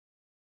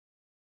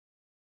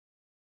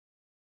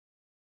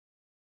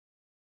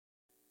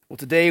Well,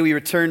 today we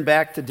return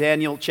back to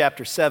Daniel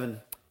chapter 7.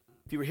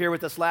 If you were here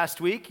with us last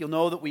week, you'll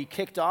know that we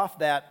kicked off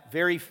that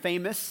very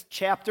famous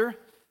chapter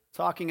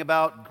talking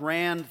about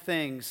grand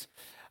things.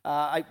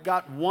 I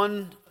got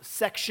one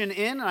section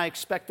in, and I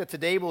expect that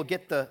today we'll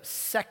get the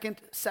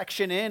second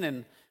section in,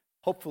 and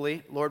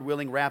hopefully, Lord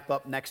willing, wrap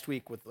up next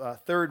week with a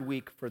third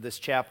week for this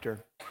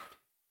chapter.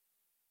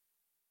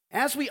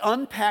 As we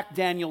unpack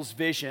Daniel's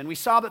vision, we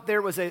saw that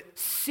there was a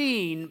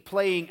scene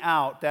playing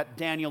out that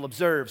Daniel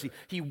observes.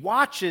 He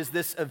watches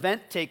this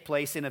event take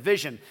place in a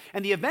vision.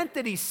 And the event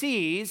that he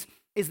sees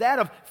is that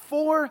of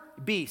four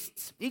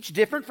beasts, each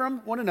different from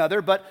one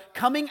another, but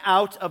coming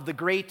out of the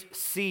great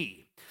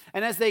sea.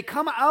 And as they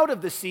come out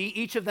of the sea,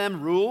 each of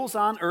them rules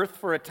on earth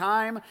for a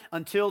time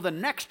until the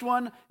next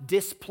one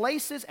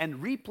displaces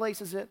and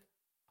replaces it,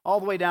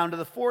 all the way down to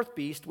the fourth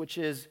beast, which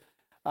is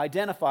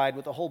identified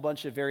with a whole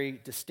bunch of very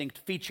distinct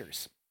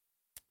features.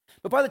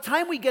 But by the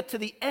time we get to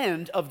the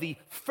end of the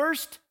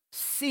first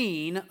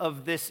scene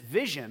of this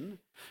vision,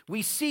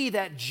 we see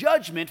that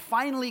judgment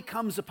finally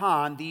comes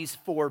upon these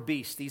four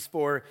beasts, these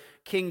four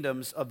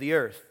kingdoms of the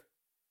earth.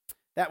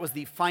 That was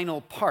the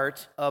final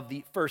part of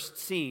the first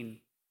scene.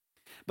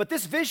 But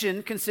this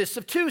vision consists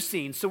of two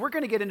scenes, so we're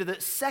going to get into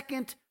the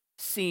second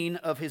scene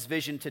of his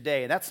vision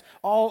today. That's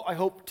all I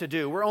hope to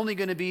do. We're only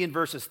going to be in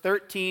verses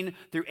 13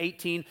 through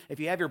 18. If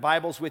you have your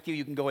Bibles with you,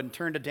 you can go ahead and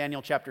turn to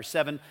Daniel chapter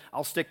 7.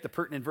 I'll stick the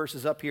pertinent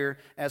verses up here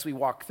as we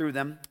walk through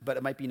them, but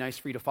it might be nice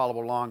for you to follow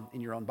along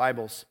in your own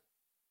Bibles.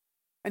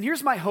 And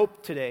here's my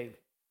hope today.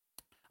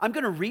 I'm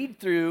going to read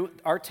through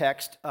our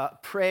text,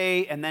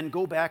 pray, and then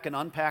go back and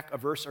unpack a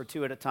verse or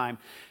two at a time.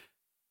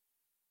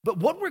 But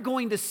what we're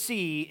going to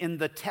see in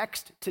the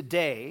text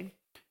today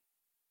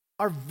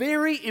are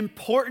very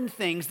important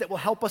things that will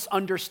help us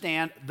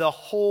understand the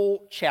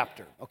whole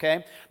chapter,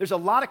 okay? There's a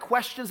lot of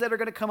questions that are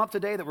going to come up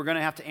today that we're going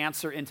to have to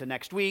answer into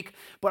next week,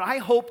 but I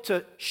hope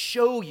to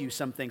show you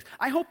some things.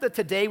 I hope that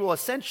today will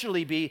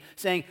essentially be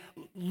saying,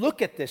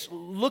 look at this,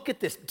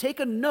 take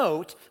a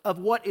note of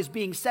what is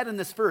being said in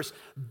this verse,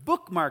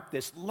 bookmark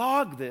this,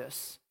 log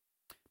this,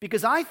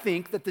 because I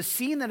think that the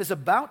scene that is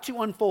about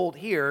to unfold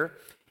here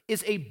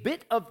is a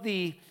bit of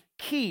the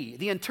key,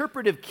 the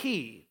interpretive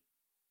key,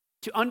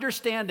 to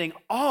understanding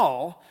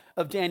all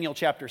of Daniel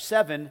chapter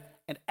 7,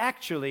 and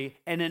actually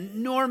an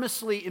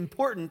enormously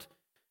important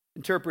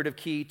interpretive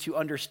key to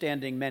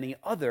understanding many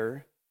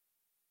other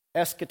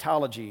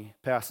eschatology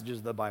passages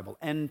of the Bible,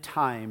 end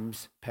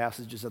times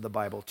passages of the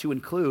Bible, to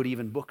include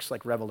even books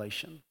like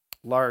Revelation,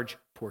 large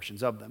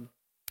portions of them.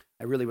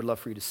 I really would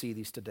love for you to see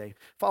these today.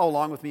 Follow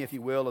along with me, if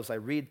you will, as I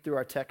read through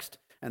our text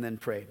and then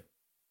pray.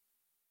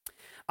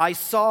 I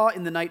saw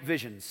in the night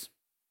visions,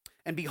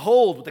 and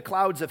behold, with the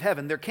clouds of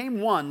heaven, there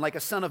came one like a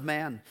son of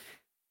man.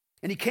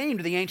 And he came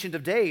to the Ancient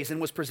of Days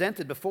and was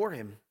presented before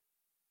him.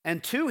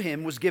 And to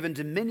him was given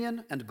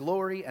dominion and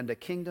glory and a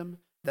kingdom,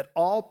 that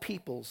all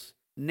peoples,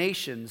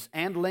 nations,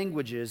 and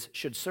languages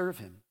should serve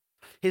him.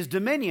 His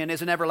dominion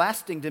is an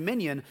everlasting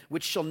dominion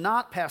which shall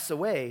not pass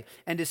away,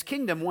 and his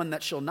kingdom one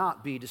that shall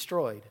not be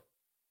destroyed.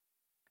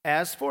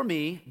 As for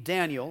me,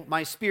 Daniel,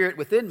 my spirit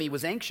within me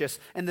was anxious,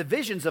 and the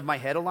visions of my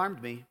head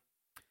alarmed me.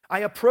 I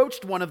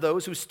approached one of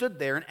those who stood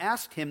there and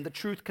asked him the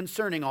truth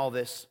concerning all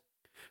this.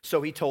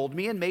 So he told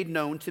me and made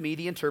known to me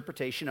the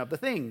interpretation of the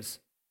things.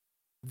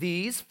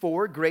 These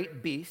four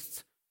great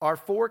beasts are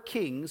four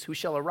kings who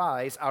shall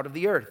arise out of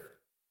the earth.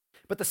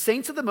 But the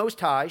saints of the Most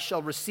High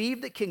shall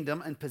receive the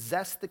kingdom and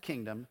possess the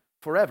kingdom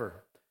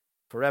forever,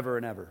 forever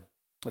and ever.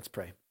 Let's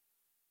pray.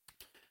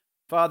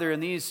 Father, in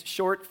these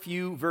short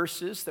few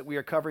verses that we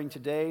are covering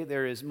today,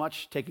 there is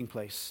much taking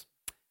place.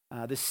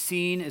 This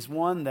scene is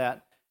one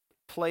that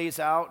plays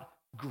out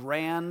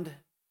grand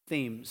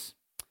themes,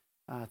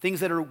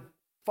 things that are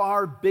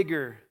far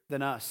bigger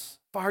than us,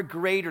 far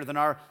greater than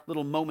our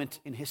little moment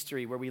in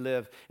history where we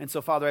live. And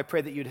so, Father, I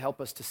pray that you'd help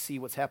us to see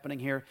what's happening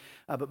here,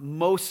 but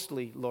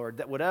mostly, Lord,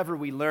 that whatever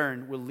we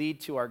learn will lead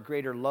to our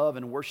greater love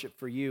and worship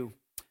for you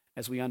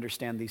as we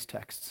understand these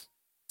texts.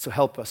 So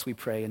help us, we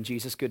pray, in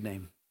Jesus' good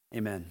name.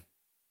 Amen.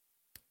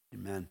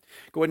 Amen.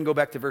 Go ahead and go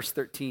back to verse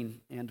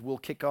 13, and we'll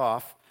kick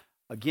off,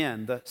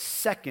 again, the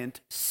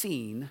second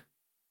scene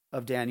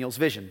of Daniel's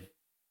vision.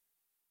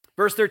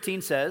 Verse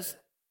 13 says,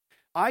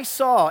 I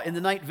saw in the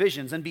night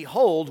visions, and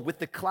behold, with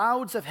the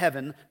clouds of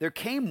heaven there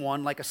came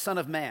one like a son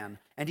of man,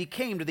 and he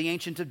came to the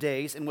Ancient of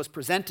Days and was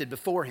presented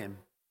before him.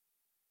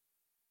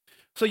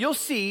 So you'll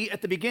see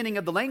at the beginning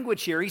of the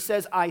language here, he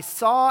says, I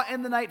saw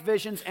in the night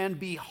visions, and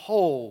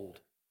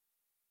behold.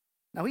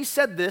 Now he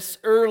said this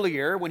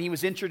earlier when he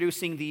was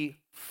introducing the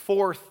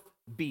fourth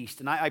beast.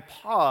 And I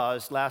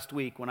paused last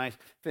week when I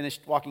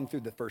finished walking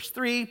through the first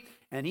three,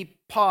 and he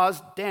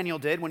paused, Daniel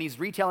did, when he's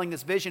retelling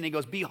this vision. He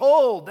goes,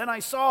 behold, then I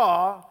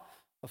saw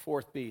a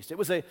fourth beast. It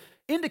was an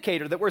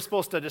indicator that we're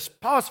supposed to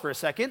just pause for a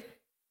second,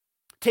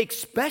 take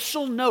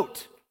special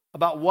note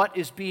about what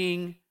is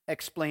being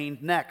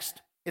explained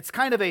next. It's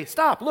kind of a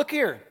stop, look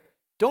here,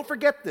 don't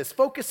forget this,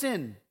 focus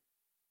in.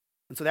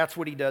 And so that's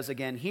what he does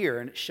again here,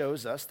 and it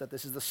shows us that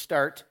this is the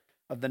start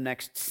of the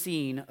next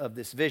scene of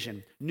this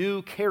vision.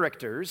 New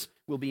characters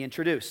will be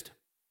introduced.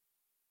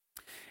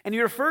 And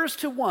he refers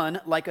to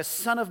one like a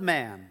son of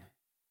man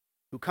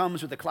who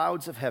comes with the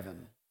clouds of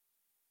heaven.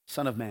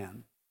 Son of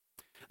man.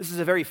 This is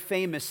a very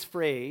famous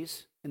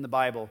phrase in the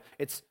Bible.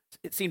 It's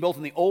seen both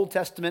in the Old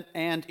Testament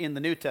and in the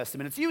New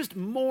Testament. It's used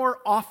more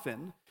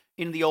often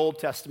in the Old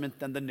Testament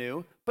than the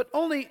New, but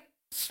only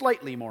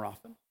slightly more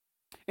often.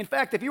 In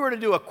fact, if you were to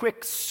do a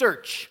quick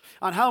search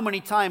on how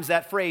many times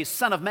that phrase,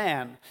 son of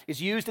man,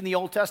 is used in the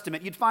Old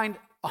Testament, you'd find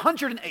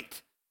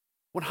 108.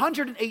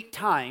 108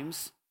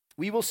 times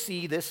we will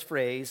see this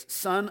phrase,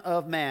 son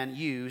of man,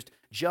 used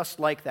just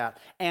like that.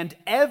 And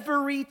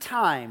every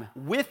time,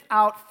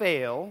 without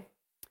fail,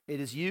 it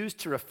is used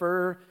to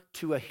refer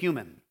to a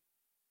human.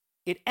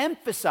 It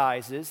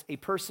emphasizes a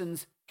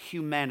person's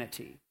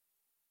humanity.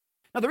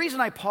 Now, the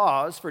reason I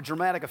pause for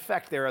dramatic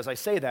effect there as I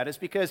say that is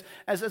because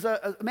as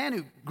a man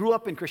who grew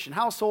up in Christian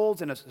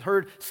households and has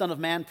heard Son of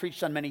Man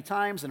preached on many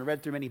times and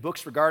read through many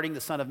books regarding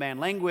the Son of Man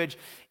language,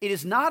 it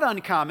is not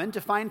uncommon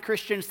to find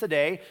Christians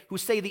today who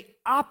say the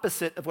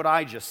opposite of what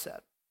I just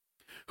said,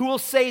 who will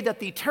say that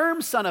the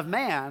term Son of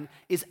Man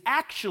is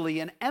actually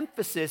an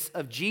emphasis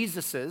of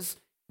Jesus'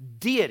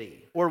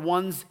 deity or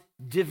one's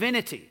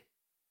divinity.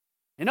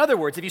 In other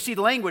words, if you see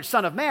the language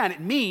Son of Man, it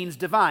means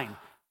divine.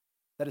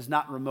 That is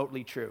not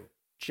remotely true.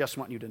 Just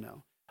want you to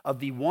know. Of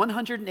the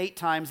 108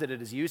 times that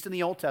it is used in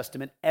the Old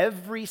Testament,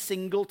 every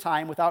single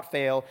time without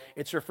fail,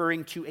 it's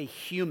referring to a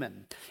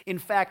human. In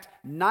fact,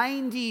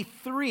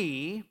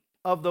 93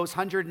 of those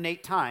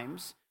 108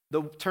 times,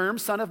 the term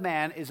Son of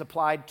Man is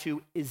applied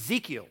to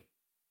Ezekiel,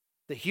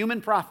 the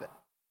human prophet,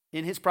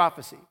 in his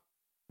prophecy,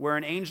 where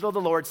an angel of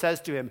the Lord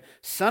says to him,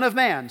 Son of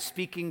Man,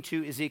 speaking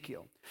to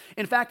Ezekiel.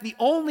 In fact, the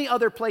only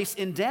other place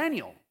in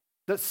Daniel,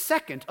 the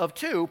second of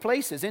two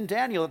places in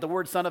Daniel that the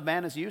word Son of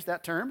Man is used,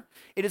 that term,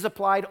 it is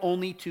applied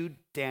only to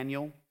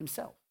Daniel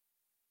himself.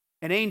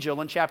 An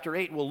angel in chapter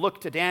 8 will look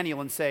to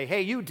Daniel and say,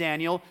 hey, you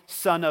Daniel,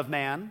 Son of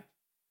Man,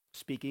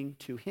 speaking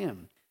to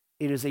him.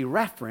 It is a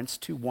reference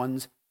to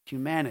one's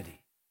humanity.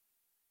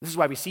 This is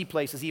why we see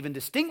places even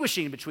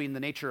distinguishing between the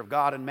nature of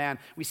God and man.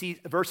 We see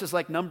verses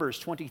like Numbers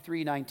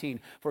 23:19.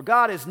 For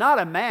God is not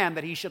a man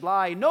that he should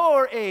lie,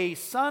 nor a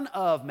son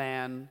of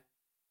man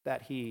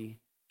that he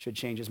should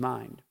change his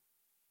mind.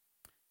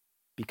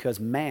 Because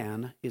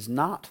man is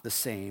not the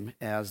same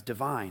as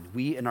divine.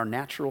 We, in our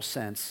natural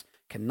sense,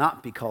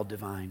 cannot be called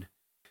divine.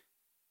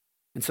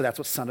 And so that's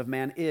what Son of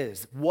Man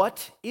is.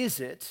 What is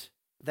it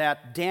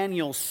that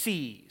Daniel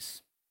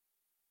sees?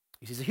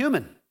 He sees a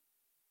human,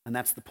 and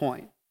that's the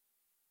point.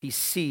 He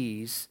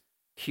sees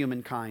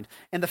humankind.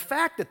 And the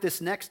fact that this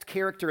next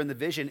character in the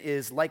vision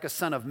is like a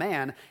son of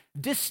man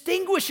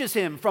distinguishes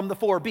him from the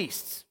four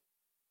beasts.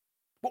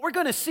 What we're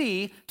going to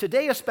see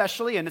today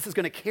especially, and this is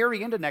going to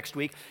carry into next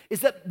week,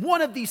 is that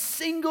one of the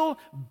single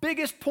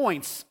biggest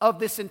points of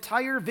this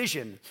entire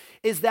vision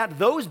is that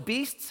those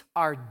beasts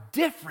are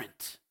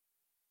different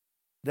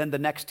than the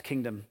next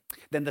kingdom,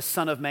 than the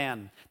Son of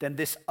Man, than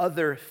this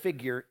other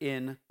figure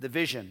in the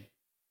vision.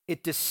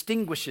 It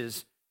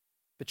distinguishes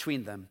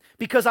between them.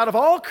 Because out of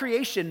all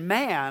creation,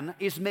 man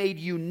is made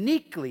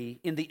uniquely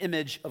in the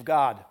image of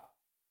God.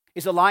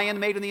 Is a lion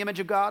made in the image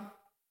of God?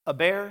 A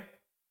bear?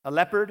 A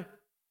leopard?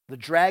 The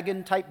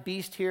dragon-type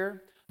beast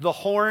here? The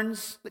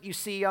horns that you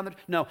see on the...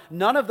 No,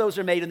 none of those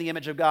are made in the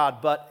image of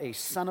God, but a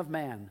Son of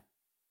Man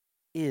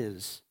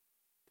is.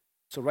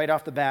 So right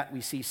off the bat,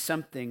 we see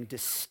something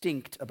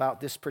distinct about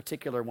this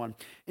particular one.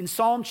 In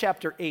Psalm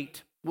chapter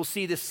 8, we'll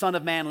see this Son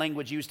of Man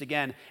language used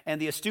again,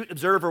 and the astute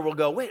observer will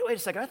go, wait a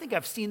second, I think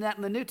I've seen that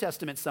in the New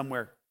Testament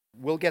somewhere.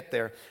 We'll get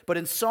there. But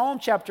in Psalm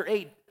chapter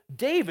 8,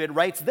 David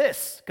writes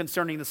this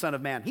concerning the Son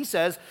of Man. He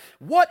says,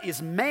 what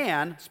is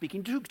man,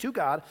 speaking to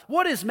God,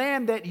 what is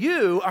man that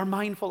you are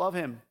mindful of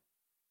him?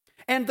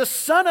 And the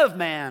Son of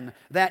Man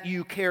that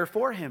you care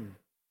for him?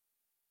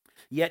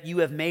 Yet you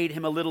have made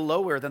him a little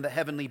lower than the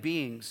heavenly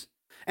beings,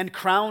 and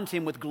crowned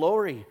him with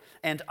glory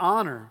and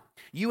honor.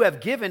 You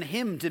have given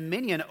him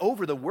dominion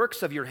over the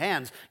works of your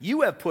hands.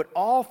 You have put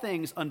all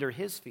things under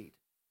his feet.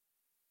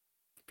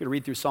 If you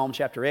read through Psalm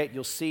chapter 8,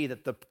 you'll see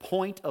that the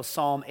point of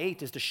Psalm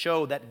 8 is to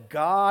show that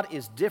God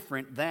is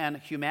different than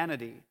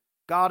humanity.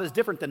 God is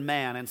different than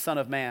man and Son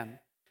of Man.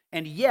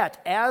 And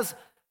yet, as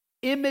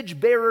image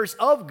bearers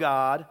of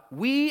God,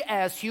 we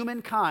as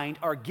humankind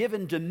are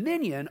given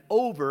dominion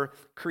over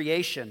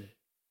creation.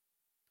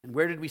 And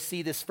where did we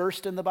see this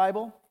first in the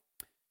Bible?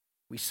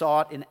 We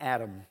saw it in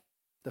Adam,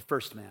 the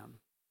first man.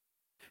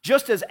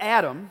 Just as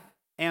Adam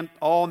and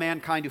all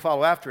mankind who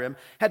follow after him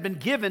had been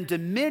given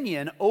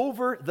dominion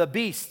over the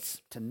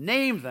beasts, to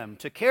name them,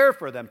 to care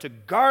for them, to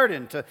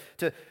garden,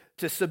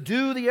 to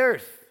subdue the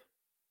earth,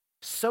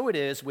 so it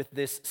is with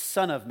this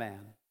Son of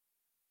Man.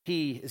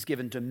 He is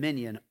given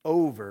dominion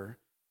over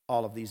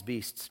all of these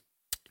beasts.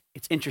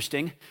 It's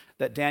interesting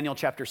that Daniel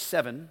chapter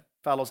 7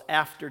 follows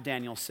after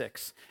Daniel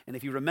 6. And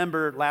if you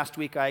remember last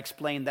week, I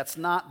explained that's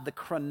not the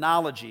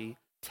chronology.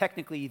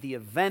 Technically, the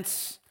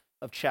events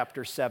of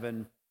chapter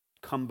 7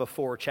 come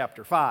before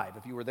chapter 5.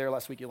 If you were there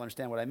last week, you'll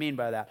understand what I mean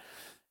by that.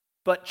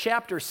 But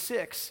chapter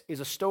 6 is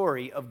a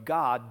story of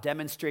God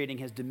demonstrating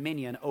his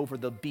dominion over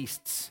the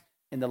beasts.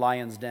 in the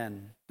lion's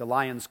den. The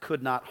lions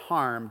could not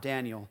harm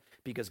Daniel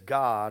because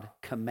God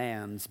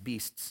commands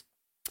beasts.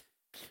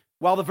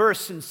 While the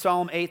verse in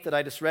Psalm 8 that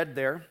I just read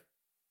there,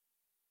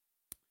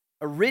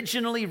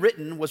 originally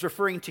written, was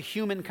referring to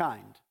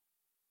humankind.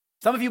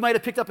 Some of you might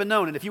have picked up and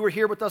known, and if you were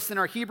here with us in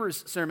our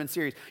Hebrews sermon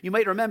series, you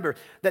might remember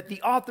that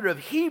the author of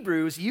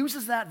Hebrews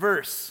uses that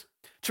verse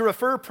to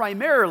refer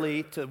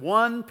primarily to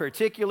one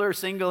particular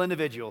single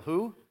individual.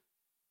 Who?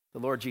 The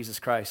Lord Jesus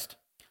Christ.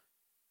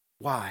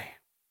 Why?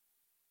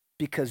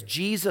 Because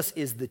Jesus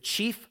is the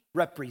chief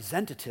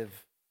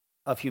representative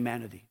of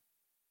humanity.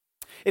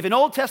 If an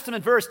Old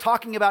Testament verse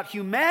talking about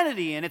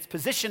humanity and its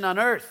position on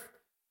earth,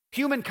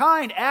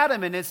 humankind,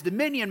 Adam and his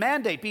dominion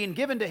mandate being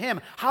given to him,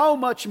 how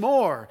much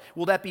more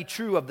will that be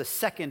true of the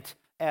second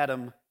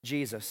Adam,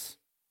 Jesus?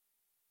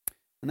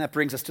 And that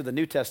brings us to the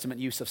New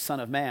Testament use of Son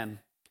of Man.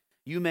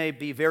 You may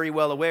be very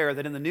well aware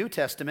that in the New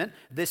Testament,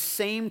 this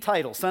same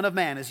title, Son of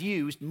Man, is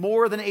used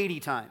more than 80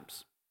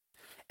 times.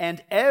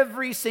 And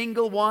every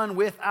single one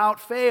without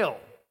fail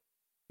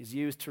is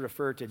used to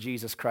refer to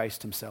Jesus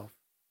Christ himself.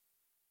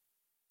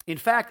 In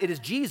fact, it is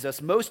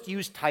Jesus' most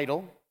used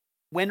title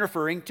when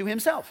referring to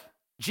himself.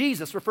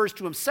 Jesus refers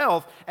to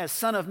himself as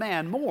Son of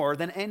Man more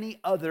than any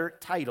other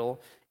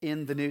title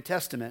in the New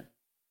Testament.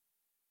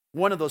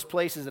 One of those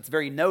places that's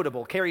very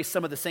notable carries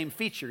some of the same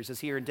features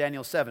as here in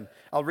Daniel 7.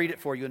 I'll read it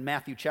for you in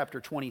Matthew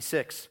chapter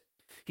 26.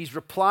 He's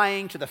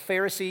replying to the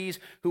Pharisees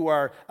who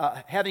are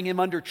having him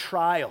under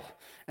trial.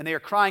 And they are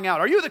crying out,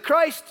 "Are you the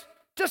Christ?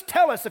 Just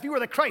tell us if you are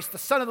the Christ, the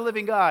Son of the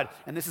living God."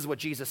 And this is what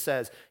Jesus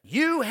says.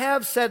 "You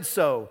have said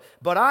so,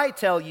 but I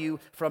tell you,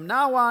 from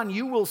now on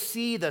you will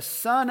see the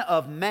Son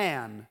of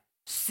Man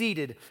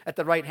seated at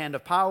the right hand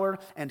of power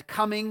and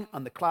coming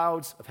on the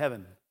clouds of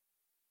heaven."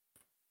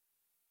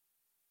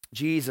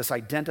 Jesus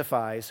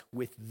identifies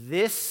with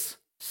this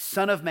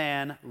Son of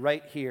Man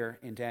right here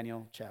in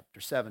Daniel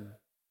chapter 7.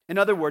 In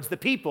other words, the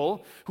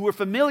people who were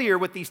familiar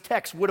with these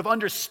texts would have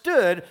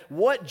understood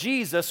what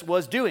Jesus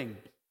was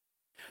doing.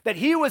 That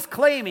he was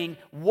claiming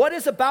what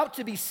is about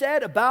to be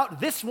said about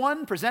this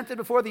one presented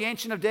before the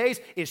Ancient of Days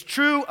is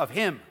true of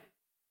him.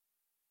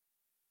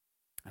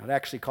 And it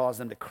actually caused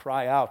them to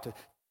cry out, to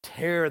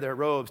tear their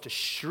robes, to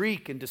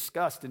shriek in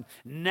disgust and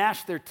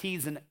gnash their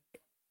teeth in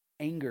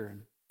anger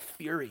and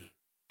fury.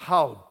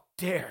 How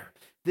dare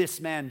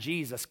this man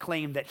Jesus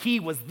claim that he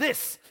was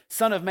this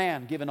Son of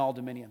Man given all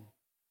dominion?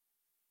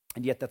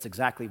 And yet that's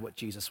exactly what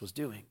Jesus was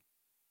doing.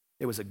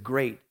 It was a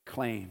great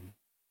claim.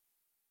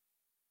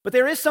 But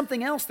there is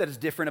something else that is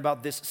different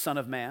about this Son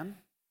of Man.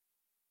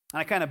 And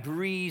I kind of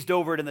breezed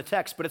over it in the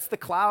text, but it's the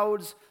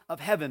clouds of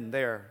heaven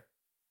there.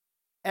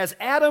 As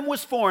Adam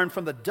was formed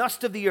from the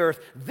dust of the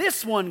earth,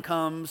 this one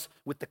comes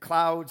with the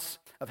clouds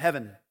of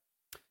heaven.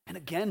 And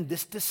again,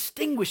 this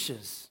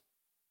distinguishes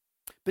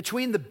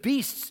between the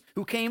beasts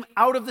who came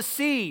out of the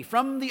sea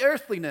from the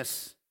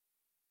earthliness.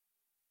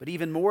 But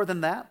even more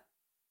than that,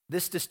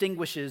 this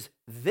distinguishes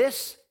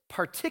this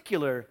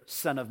particular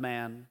Son of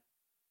Man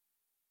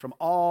from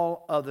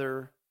all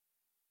other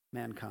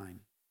mankind.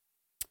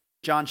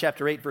 John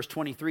chapter 8, verse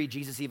 23,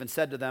 Jesus even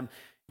said to them,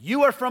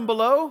 "You are from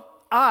below,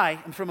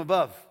 I am from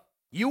above.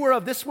 You are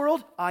of this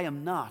world, I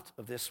am not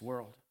of this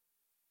world."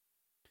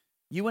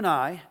 You and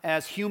I,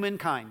 as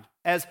humankind,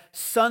 as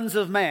sons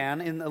of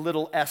man in a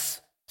little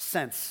s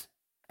sense,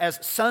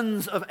 as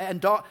sons of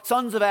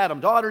Adam,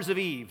 daughters of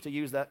Eve, to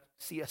use that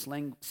C.S.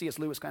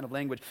 Lewis kind of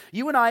language,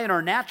 you and I in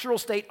our natural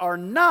state are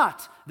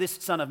not this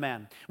Son of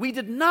Man. We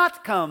did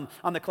not come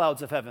on the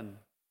clouds of heaven.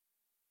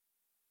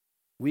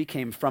 We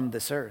came from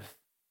this earth.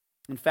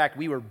 In fact,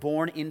 we were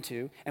born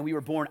into and we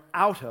were born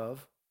out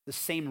of the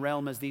same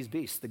realm as these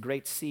beasts, the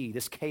great sea,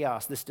 this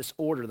chaos, this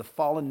disorder, the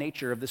fallen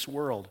nature of this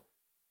world,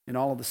 and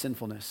all of the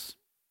sinfulness.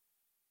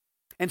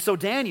 And so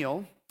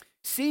Daniel,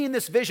 seeing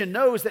this vision,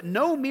 knows that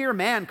no mere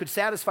man could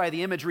satisfy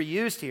the imagery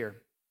used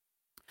here.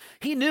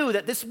 He knew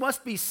that this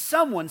must be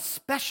someone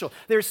special.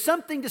 There's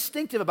something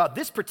distinctive about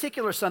this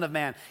particular Son of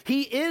Man.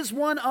 He is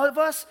one of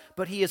us,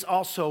 but he is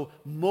also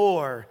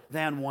more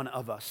than one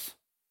of us.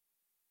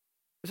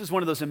 This is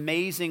one of those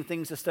amazing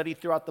things to study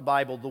throughout the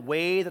Bible, the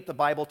way that the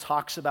Bible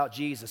talks about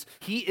Jesus.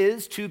 He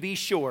is, to be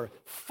sure,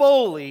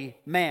 fully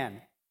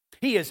man.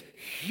 He is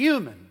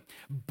human,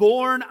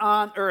 born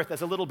on earth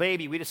as a little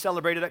baby. We just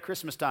celebrated at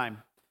Christmas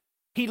time.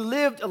 He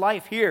lived a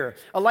life here,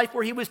 a life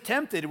where he was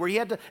tempted, where he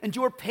had to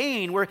endure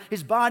pain, where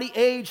his body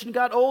aged and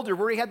got older,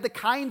 where he had the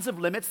kinds of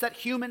limits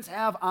that humans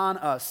have on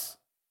us.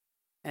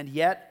 And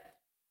yet,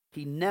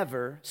 he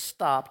never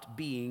stopped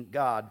being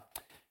God.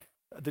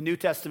 The New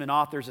Testament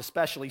authors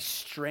especially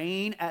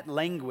strain at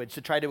language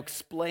to try to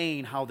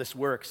explain how this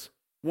works.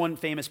 One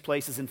famous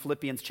place is in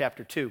Philippians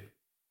chapter 2.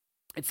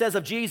 It says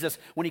of Jesus,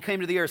 when he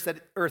came to the earth,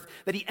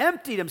 that he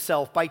emptied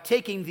himself by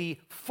taking the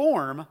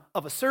form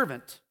of a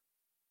servant,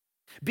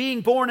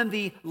 being born in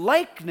the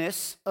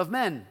likeness of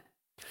men,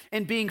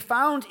 and being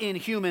found in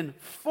human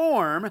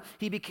form,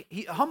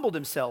 he humbled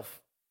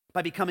himself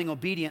by becoming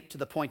obedient to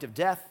the point of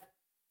death,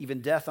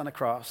 even death on a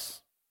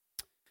cross.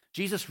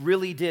 Jesus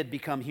really did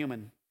become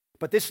human,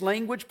 But this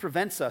language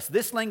prevents us.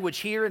 This language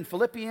here in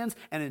Philippians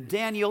and in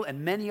Daniel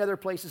and many other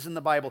places in the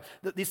Bible,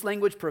 this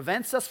language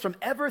prevents us from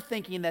ever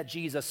thinking that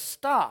Jesus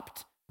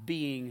stopped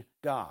being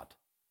God.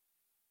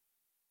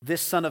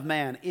 This Son of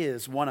Man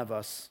is one of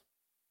us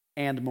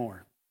and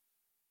more.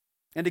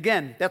 And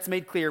again, that's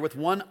made clear with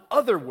one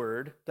other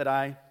word that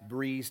I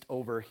breezed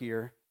over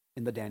here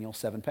in the Daniel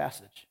 7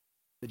 passage.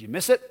 Did you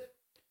miss it?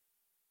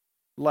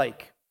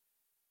 Like.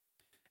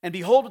 And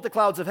behold, with the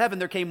clouds of heaven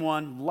there came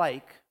one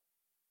like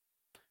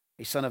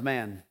a Son of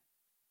Man.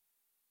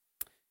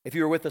 If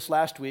you were with us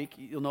last week,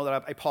 you'll know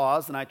that I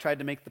paused and I tried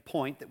to make the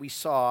point that we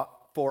saw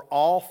for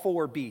all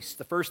four beasts.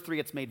 The first three,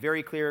 it's made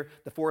very clear.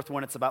 The fourth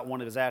one, it's about one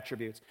of his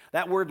attributes.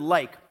 That word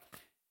like.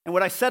 And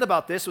what I said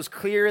about this was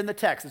clear in the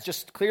text. It's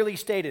just clearly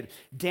stated.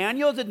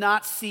 Daniel did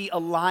not see a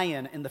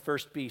lion in the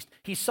first beast.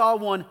 He saw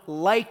one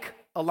like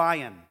a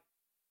lion.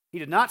 He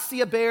did not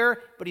see a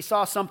bear, but he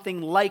saw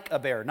something like a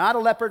bear. Not a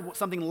leopard,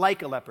 something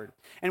like a leopard.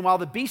 And while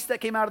the beast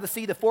that came out of the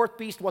sea, the fourth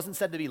beast, wasn't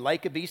said to be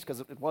like a beast because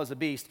it was a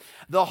beast,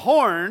 the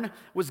horn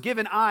was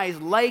given eyes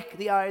like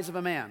the eyes of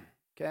a man,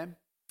 okay,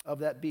 of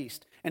that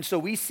beast. And so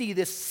we see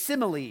this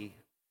simile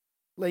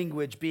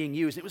language being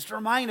used. It was to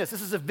remind us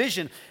this is a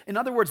vision. In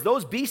other words,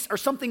 those beasts are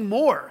something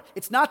more.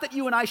 It's not that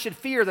you and I should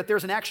fear that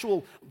there's an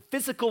actual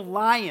physical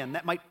lion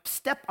that might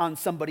step on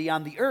somebody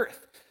on the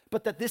earth,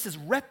 but that this is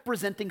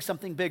representing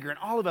something bigger. And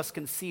all of us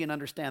can see and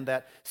understand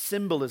that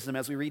symbolism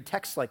as we read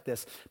texts like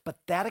this. But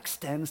that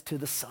extends to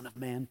the Son of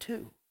Man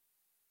too.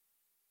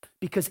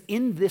 Because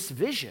in this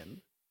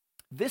vision,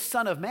 this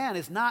Son of Man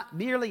is not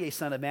merely a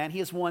Son of Man. He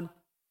is one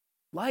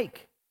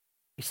like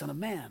a Son of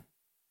Man.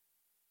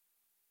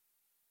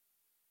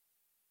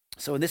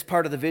 So in this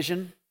part of the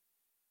vision,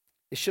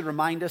 it should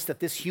remind us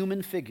that this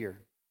human figure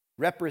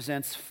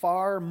represents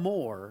far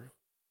more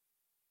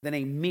than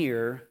a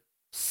mere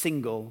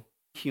single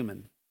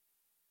human.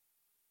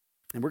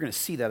 And we're going to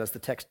see that as the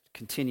text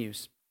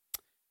continues.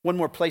 One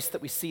more place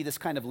that we see this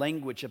kind of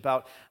language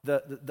about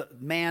the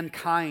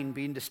mankind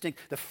being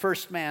distinct, the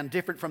first man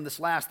different from this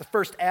last, the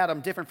first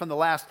Adam different from the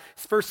last.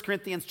 1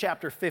 Corinthians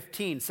chapter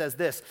 15 says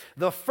this,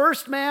 the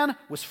first man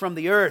was from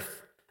the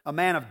earth, a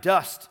man of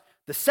dust.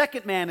 The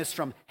second man is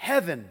from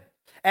heaven.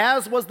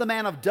 As was the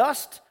man of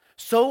dust,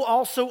 so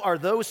also are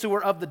those who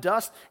are of the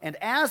dust. And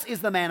as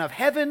is the man of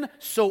heaven,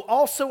 so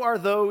also are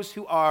those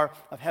who are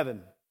of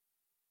heaven.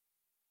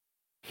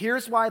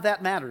 Here's why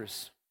that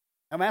matters.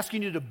 I'm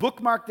asking you to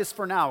bookmark this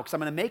for now because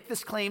I'm going to make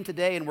this claim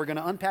today and we're going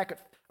to unpack it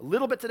a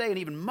little bit today and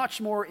even much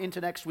more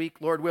into next week,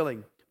 Lord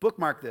willing.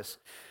 Bookmark this.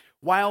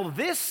 While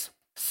this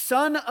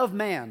Son of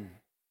Man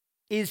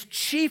is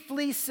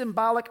chiefly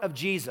symbolic of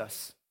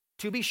Jesus,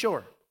 to be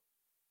sure,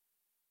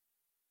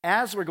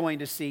 as we're going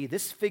to see,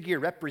 this figure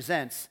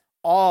represents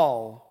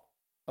all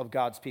of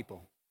God's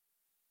people.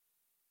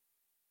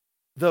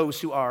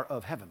 Those who are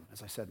of heaven,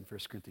 as I said in 1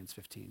 Corinthians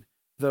 15.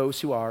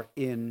 Those who are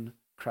in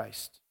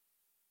Christ.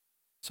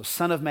 So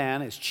Son of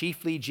Man is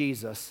chiefly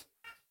Jesus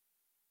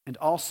and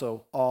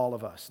also all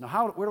of us.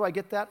 Now, where do I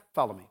get that?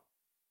 Follow me.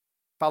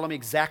 Follow me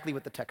exactly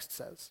what the text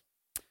says.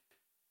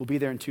 We'll be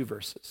there in 2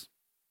 verses.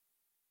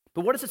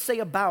 But what does it say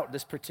about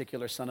this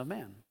particular Son of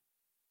Man?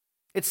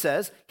 It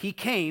says, he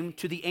came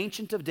to the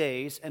Ancient of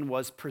Days and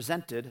was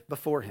presented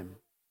before him.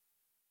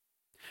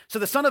 So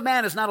the Son of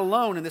Man is not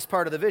alone in this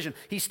part of the vision.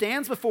 He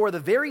stands before the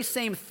very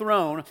same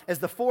throne as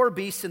the 4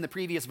 beasts in the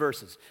previous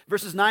verses.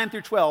 Verses 9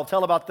 through 12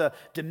 tell about the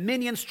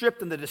dominion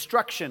stripped and the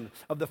destruction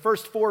of the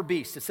first 4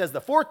 beasts. It says the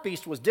 4th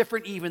beast was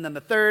different even than the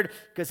 3rd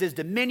because his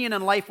dominion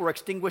and life were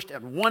extinguished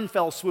at one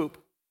fell swoop.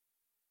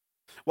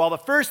 While the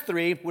first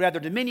 3 would have their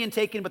dominion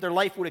taken, but their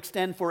life would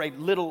extend for a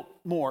little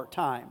more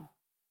time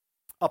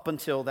up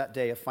until that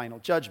day of final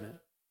judgment.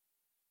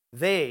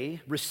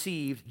 They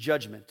received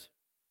judgment.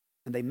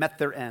 And they met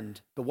their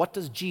end. But what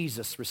does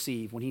Jesus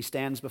receive when he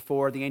stands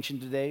before the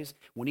Ancient of Days?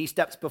 When he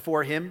steps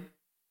before him?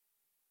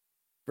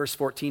 Verse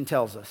 14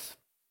 tells us,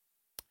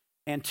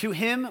 and to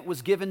him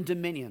was given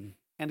dominion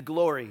and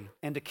glory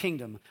and a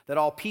kingdom, that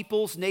all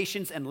peoples,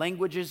 nations, and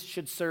languages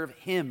should serve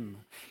him.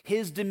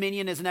 His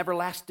dominion is an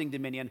everlasting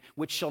dominion,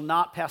 which shall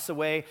not pass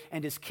away,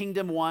 and his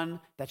kingdom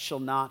one that shall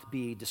not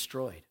be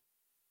destroyed.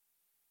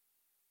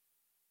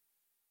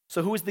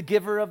 So who is the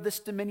giver of this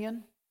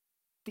dominion?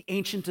 The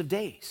Ancient of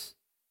Days.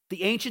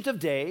 The Ancient of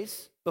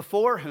Days,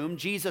 before whom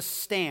Jesus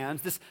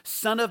stands, this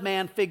Son of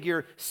Man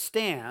figure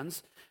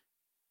stands,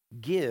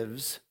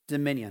 gives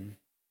dominion.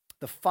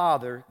 The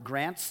Father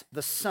grants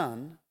the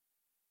Son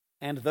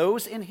and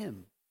those in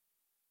him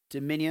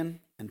dominion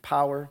and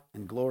power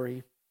and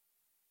glory.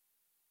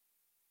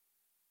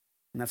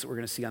 And that's what we're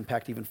going to see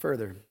unpacked even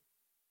further.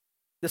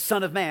 The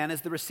Son of Man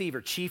is the receiver,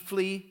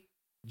 chiefly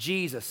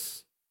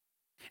Jesus.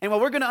 And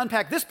while we're going to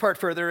unpack this part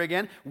further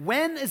again,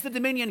 when is the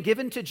dominion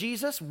given to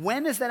Jesus?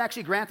 When is that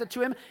actually granted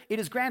to him? It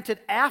is granted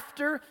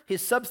after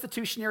his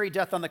substitutionary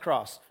death on the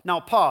cross. Now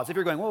pause. If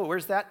you're going, whoa,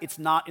 where's that? It's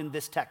not in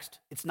this text.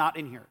 It's not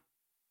in here.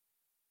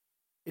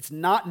 It's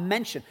not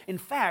mentioned. In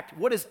fact,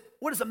 what is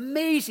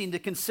amazing to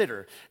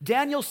consider,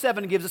 Daniel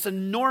 7 gives us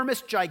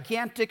enormous,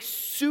 gigantic,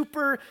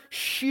 super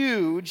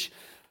huge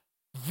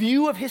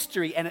view of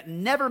history, and it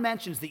never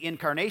mentions the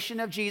incarnation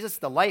of Jesus,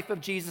 the life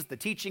of Jesus, the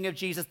teaching of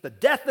Jesus, the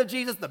death of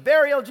Jesus, the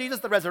burial of Jesus,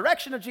 the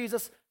resurrection of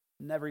Jesus.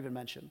 Never even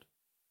mentioned.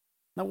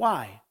 Now,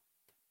 why?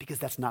 Because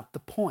that's not the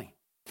point.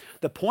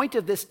 The point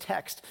of this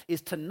text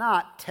is to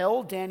not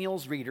tell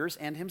Daniel's readers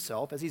and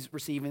himself, as he's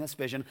receiving this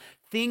vision,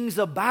 things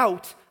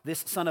about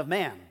this Son of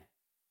Man.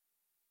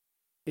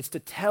 It's to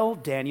tell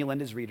Daniel and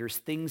his readers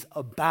things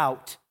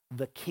about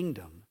the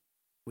kingdom,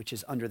 which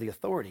is under the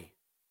authority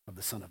of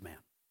the Son of Man.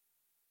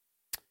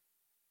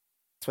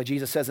 That's why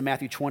Jesus says in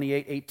Matthew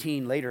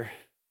 28:18 later,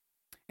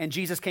 and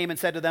Jesus came and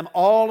said to them,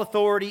 all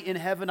authority in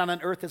heaven and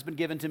on earth has been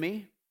given to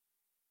me.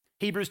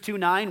 Hebrews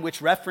 2:9,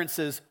 which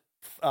references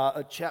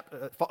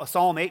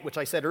Psalm 8, which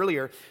I said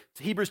earlier,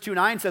 Hebrews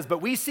 2:9 says,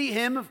 but we see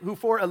him who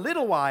for a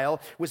little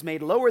while was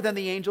made lower than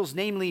the angels,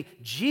 namely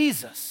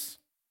Jesus,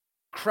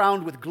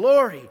 crowned with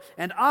glory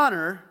and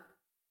honor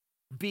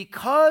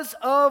because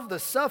of the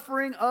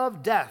suffering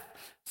of death,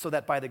 so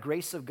that by the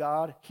grace of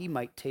God he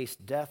might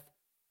taste death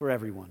for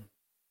everyone.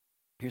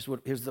 Here's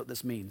what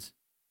this means.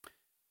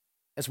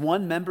 As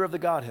one member of the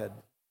Godhead,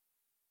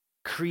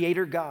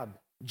 Creator God,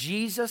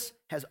 Jesus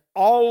has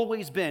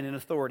always been in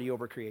authority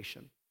over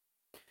creation.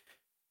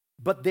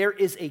 But there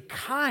is a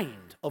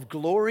kind of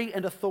glory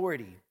and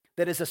authority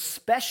that is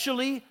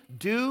especially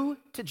due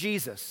to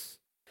Jesus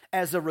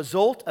as a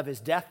result of his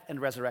death and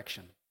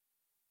resurrection.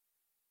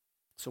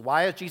 So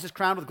why is Jesus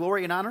crowned with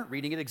glory and honor?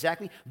 Reading it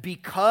exactly.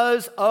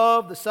 Because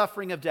of the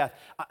suffering of death.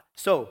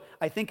 So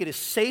I think it is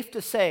safe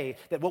to say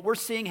that what we're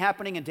seeing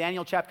happening in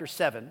Daniel chapter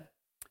 7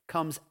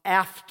 comes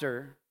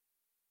after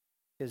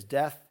his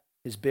death,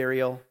 his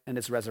burial, and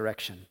his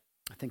resurrection.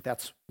 I think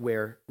that's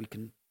where we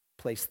can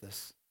place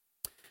this.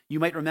 You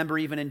might remember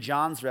even in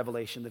John's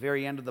revelation, the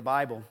very end of the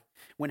Bible,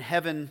 when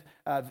heaven's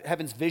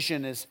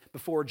vision is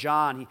before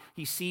John,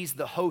 he sees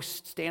the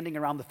host standing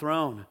around the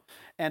throne.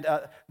 And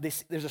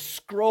there's a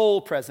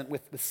scroll present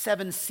with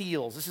 7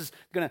 seals. This is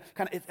going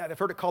to I've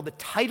heard it called the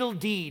title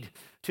deed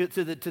to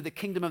the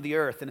kingdom of the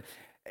earth. And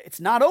it's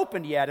not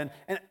opened yet.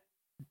 And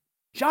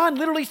John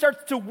literally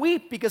starts to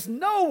weep because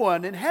no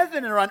one in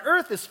heaven or on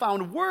earth is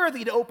found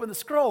worthy to open the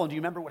scroll. And do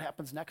you remember what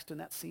happens next in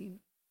that scene?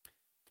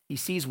 He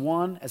sees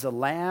one as a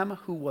lamb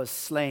who was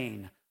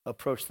slain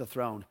approach the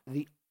throne,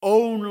 the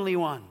only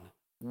one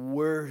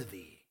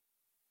worthy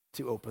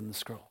to open the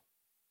scroll.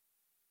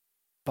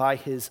 By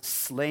his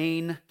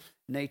slain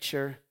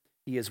nature,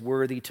 he is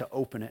worthy to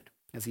open it.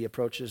 As he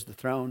approaches the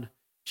throne,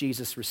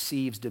 Jesus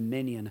receives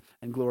dominion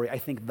and glory. I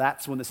think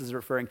that's when this is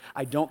referring.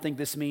 I don't think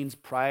this means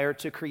prior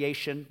to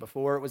creation,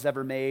 before it was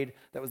ever made,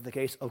 that was the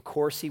case. Of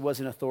course, he was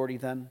in authority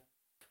then,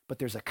 but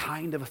there's a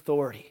kind of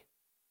authority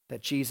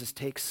that Jesus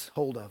takes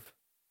hold of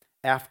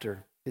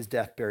after his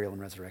death, burial,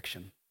 and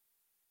resurrection.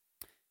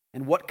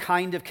 And what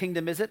kind of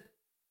kingdom is it?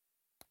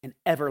 An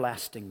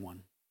everlasting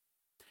one.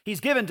 He's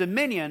given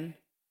dominion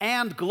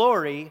and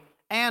glory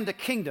and a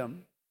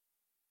kingdom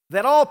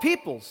that all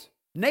peoples,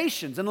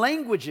 nations, and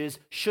languages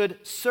should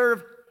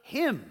serve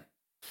him.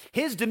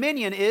 His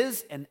dominion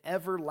is an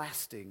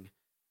everlasting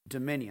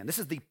dominion. This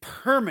is the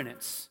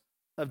permanence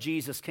of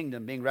Jesus'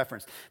 kingdom being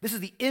referenced. This is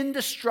the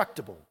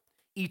indestructible,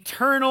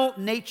 eternal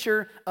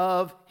nature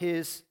of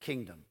his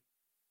kingdom.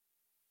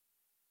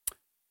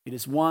 It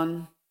is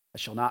one that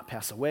shall not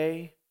pass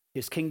away,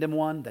 his kingdom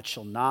one that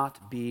shall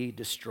not be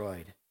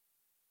destroyed.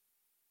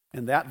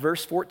 And that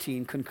verse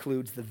 14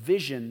 concludes the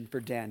vision for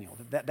Daniel.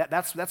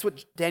 That's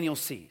what Daniel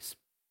sees.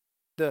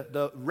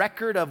 The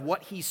record of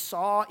what he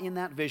saw in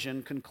that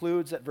vision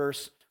concludes at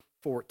verse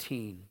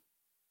 14.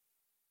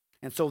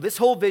 And so this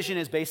whole vision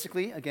is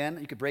basically, again,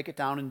 you could break it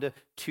down into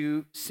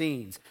 2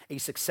 scenes. A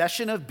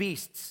succession of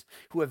beasts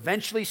who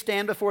eventually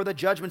stand before the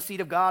judgment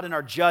seat of God and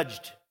are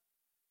judged.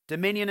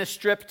 Dominion is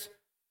stripped,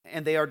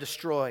 and they are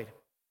destroyed.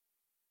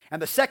 And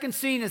the second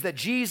scene is that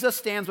Jesus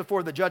stands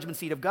before the judgment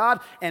seat of God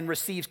and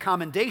receives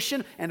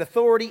commendation and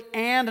authority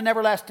and an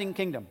everlasting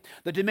kingdom.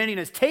 The dominion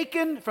is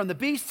taken from the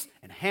beasts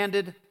and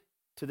handed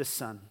to the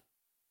Son.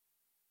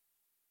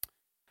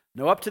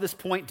 Now, up to this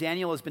point,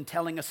 Daniel has been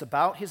telling us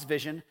about his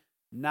vision.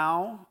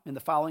 Now, in the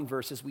following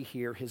verses, we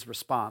hear his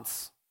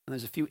response. And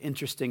there's a few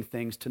interesting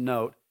things to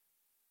note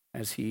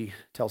as he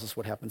tells us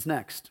what happens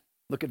next.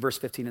 Look at verse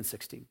 15 and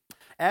 16.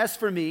 As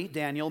for me,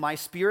 Daniel, my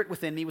spirit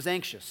within me was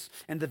anxious,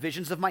 and the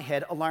visions of my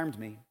head alarmed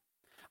me.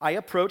 I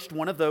approached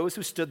one of those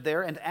who stood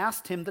there and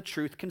asked him the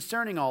truth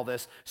concerning all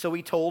this. So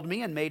he told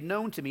me and made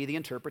known to me the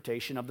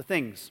interpretation of the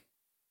things.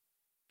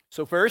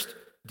 So first,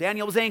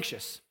 Daniel was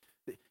anxious.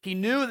 He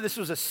knew that this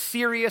was a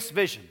serious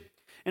vision.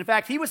 In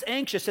fact, he was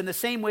anxious in the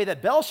same way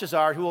that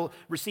Belshazzar, who will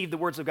receive the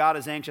words of God,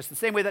 is anxious, the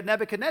same way that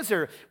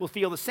Nebuchadnezzar will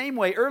feel the same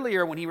way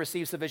earlier when he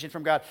receives the vision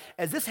from God.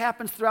 As this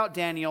happens throughout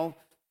Daniel,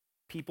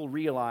 people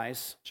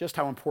realize just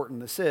how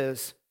important this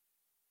is.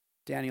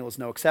 Daniel is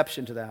no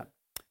exception to that.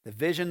 The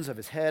visions of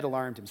his head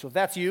alarmed him. So if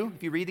that's you,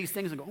 if you read these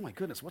things and go, oh my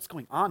goodness, what's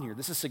going on here?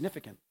 This is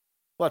significant.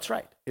 Well, that's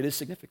right. It is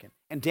significant.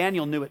 And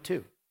Daniel knew it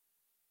too.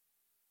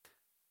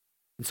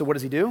 And so what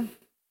does he do?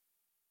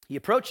 He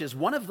approaches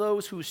one of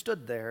those who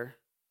stood there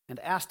and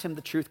asked him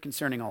the truth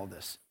concerning all of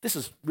this. This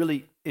is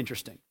really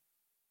interesting.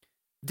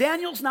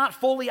 Daniel's not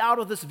fully out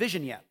of this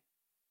vision yet.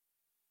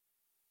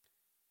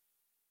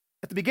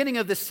 At the beginning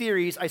of this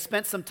series, I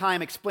spent some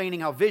time explaining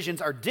how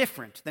visions are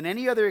different than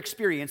any other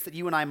experience that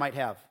you and I might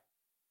have.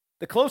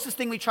 The closest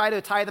thing we try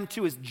to tie them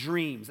to is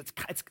dreams.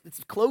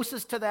 It's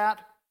closest to that.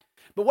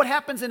 But what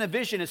happens in a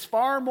vision is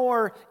far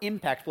more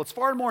impactful. It's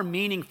far more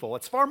meaningful.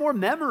 It's far more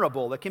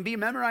memorable. It can be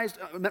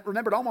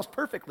remembered almost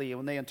perfectly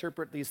when they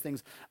interpret these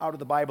things out of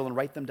the Bible and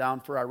write them down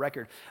for our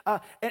record.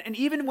 And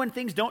even when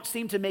things don't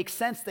seem to make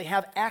sense, they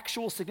have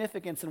actual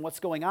significance in what's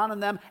going on in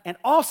them. And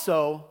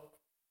also,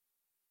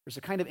 there's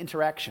a kind of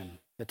interaction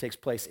that takes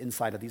place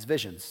inside of these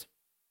visions.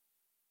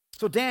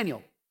 So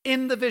Daniel,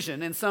 in the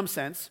vision, in some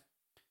sense,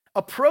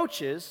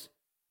 approaches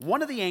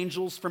one of the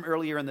angels from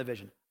earlier in the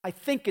vision. I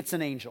think it's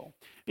an angel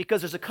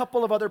because there's a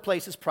couple of other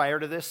places prior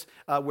to this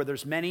where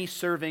there's many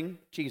serving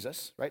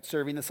Jesus, right?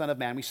 Serving the Son of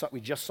Man.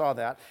 We just saw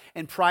that.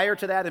 And prior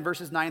to that, in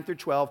verses 9 through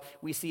 12,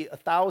 we see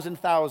 1,000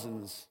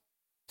 thousands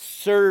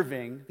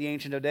serving the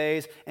Ancient of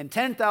Days and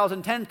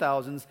 10,000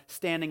 10,000s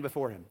standing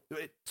before him.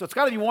 So it's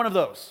got to be one of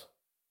those.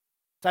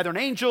 It's either an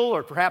angel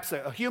or perhaps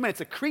a human.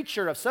 It's a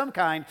creature of some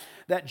kind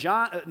that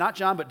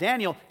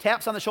Daniel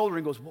taps on the shoulder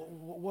and goes,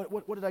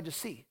 what did I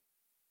just see?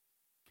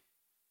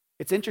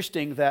 It's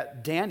interesting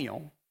that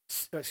John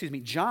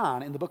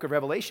in the book of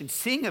Revelation,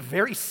 seeing a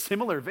very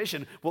similar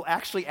vision, will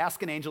actually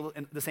ask an angel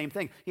the same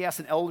thing. He asks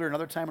an elder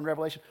another time in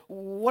Revelation,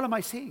 what am I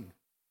seeing?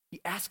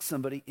 He asks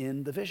somebody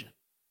in the vision.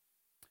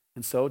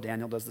 And so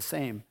Daniel does the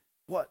same.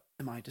 What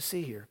am I to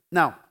see here?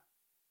 Now,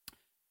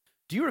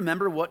 do you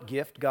remember what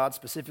gift God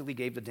specifically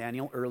gave to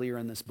Daniel earlier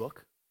in this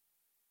book?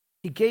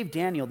 He gave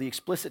Daniel the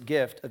explicit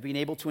gift of being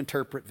able to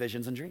interpret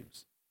visions and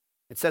dreams.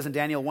 It says in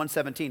Daniel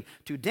 1:17,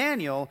 to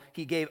Daniel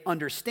he gave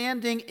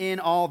understanding in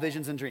all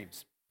visions and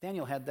dreams.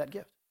 Daniel had that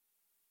gift.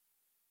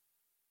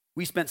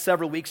 We spent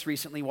several weeks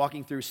recently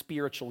walking through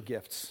spiritual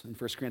gifts in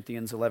 1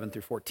 Corinthians 11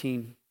 through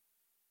 14.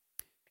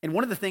 And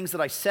one of the things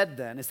that I said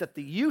then is that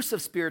the use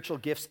of spiritual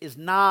gifts is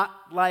not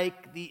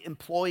like the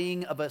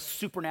employing of a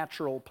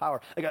supernatural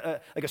power, like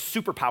a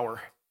superpower.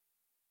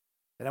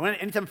 That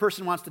anytime a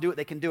person wants to do it,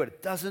 they can do it.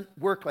 It doesn't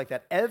work like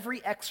that.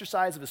 Every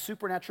exercise of a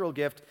supernatural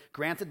gift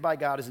granted by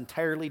God is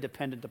entirely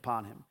dependent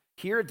upon him.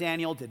 Here,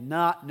 Daniel did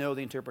not know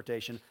the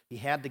interpretation. He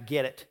had to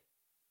get it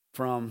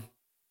from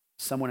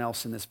someone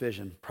else in this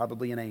vision,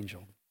 probably an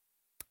angel.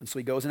 And so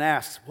he goes and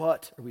asks,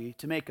 what are we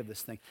to make of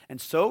this thing?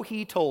 And so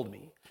he told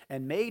me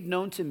and made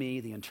known to me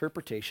the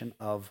interpretation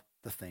of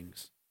the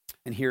things.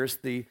 And here's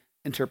the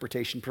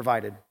interpretation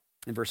provided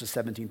in verses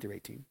 17 through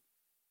 18.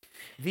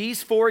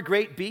 These 4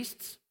 great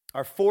beasts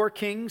are 4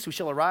 kings who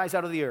shall arise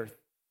out of the earth.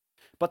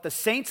 But the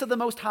saints of the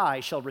Most High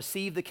shall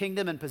receive the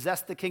kingdom and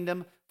possess the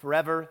kingdom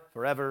forever,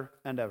 forever,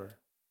 and ever.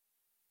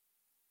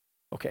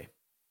 Okay.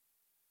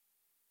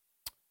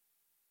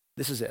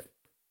 This is it.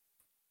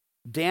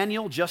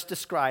 Daniel just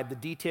described the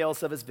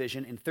details of his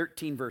vision in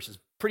 13 verses.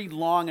 Pretty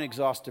long and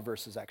exhaustive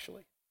verses,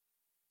 actually.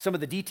 Some of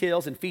the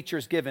details and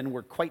features given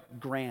were quite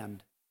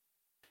grand.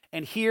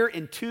 And here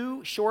in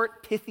 2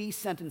 short, pithy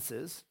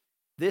sentences,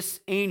 this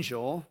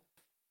angel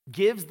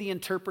gives the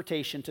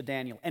interpretation to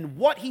Daniel. And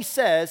what he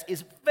says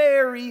is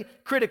very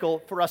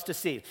critical for us to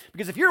see.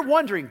 Because if you're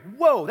wondering,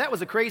 whoa, that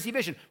was a crazy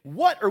vision,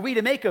 what are we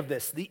to make of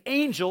this? The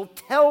angel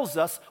tells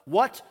us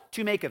what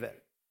to make of it.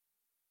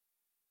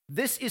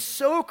 This is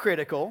so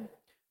critical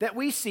that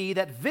we see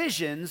that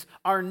visions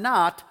are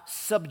not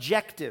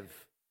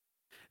subjective.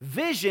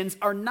 Visions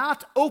are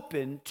not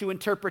open to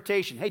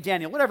interpretation. Hey,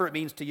 Daniel, whatever it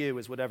means to you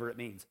is whatever it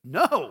means.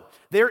 No,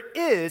 there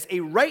is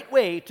a right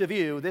way to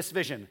view this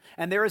vision,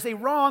 and there is a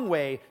wrong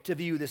way to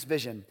view this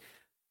vision.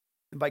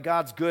 And by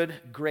God's good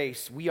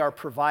grace, we are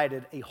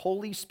provided a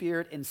Holy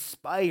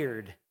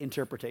Spirit-inspired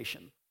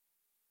interpretation,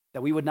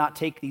 that we would not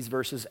take these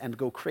verses and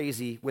go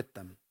crazy with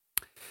them.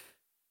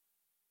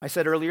 I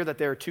said earlier that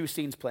there are 2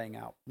 scenes playing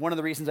out. One of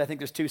the reasons I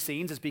think there's 2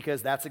 scenes is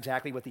because that's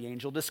exactly what the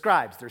angel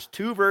describes. There's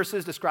 2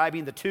 verses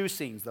describing the 2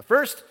 scenes. The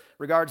first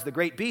regards the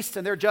great beasts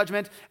and their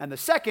judgment, and the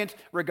second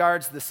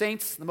regards the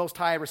saints, the Most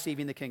High,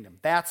 receiving the kingdom.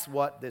 That's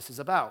what this is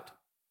about.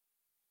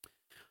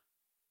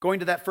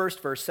 Going to that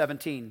first verse,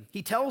 17,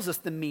 he tells us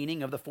the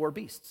meaning of the 4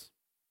 beasts.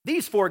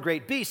 These 4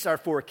 great beasts are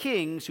 4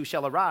 kings who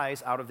shall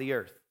arise out of the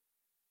earth.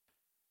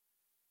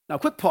 Now,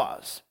 quick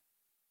pause.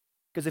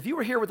 Because if you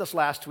were here with us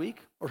last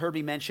week, or heard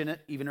me mention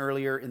it even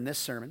earlier in this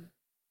sermon,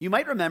 you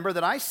might remember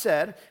that I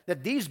said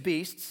that these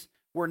beasts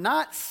were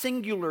not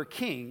singular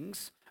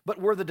kings, but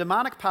were the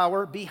demonic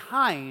power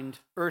behind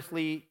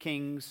earthly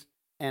kings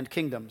and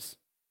kingdoms.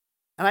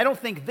 And I don't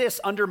think this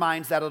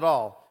undermines that at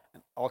all.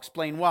 I'll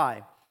explain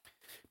why.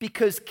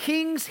 Because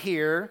kings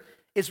here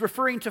is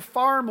referring to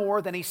far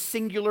more than a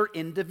singular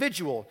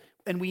individual.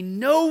 And we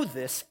know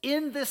this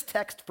in this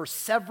text for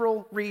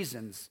several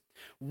reasons.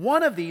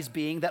 One of these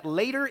being that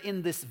later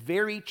in this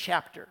very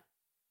chapter,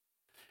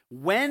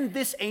 when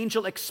this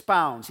angel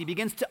expounds, he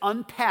begins to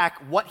unpack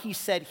what he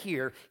said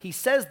here. He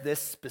says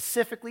this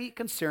specifically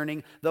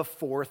concerning the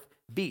 4th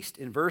beast.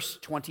 In verse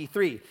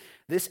 23,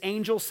 this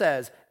angel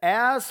says,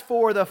 as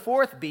for the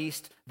 4th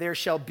beast, there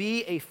shall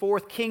be a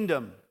 4th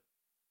kingdom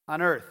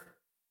on earth.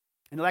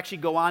 And he'll actually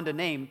go on to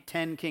name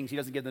 10 kings. He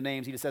doesn't give the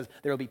names. He just says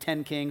there will be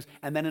 10 kings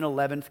and then an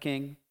 11th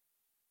king.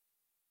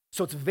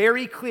 So it's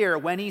very clear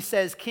when he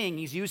says king,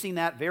 he's using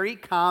that very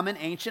common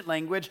ancient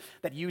language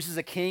that uses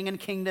a king and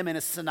kingdom in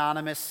a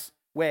synonymous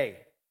way.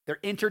 They're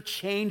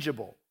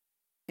interchangeable.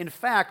 In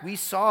fact, we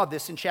saw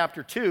this in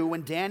chapter 2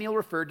 when Daniel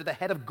referred to the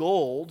head of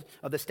gold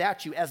of the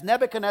statue as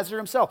Nebuchadnezzar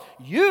himself.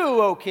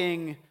 You, O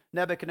King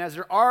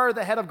Nebuchadnezzar, are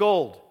the head of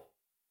gold.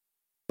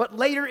 But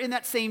later in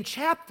that same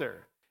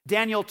chapter,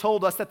 Daniel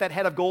told us that that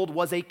head of gold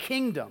was a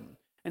kingdom.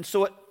 And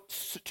so it,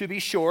 to be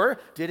sure,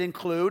 did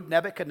include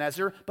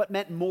Nebuchadnezzar, but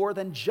meant more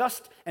than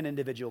just an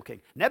individual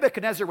king.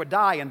 Nebuchadnezzar would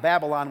die and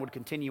Babylon would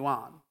continue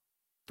on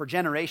for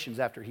generations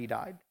after he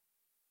died.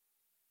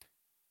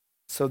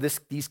 So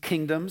these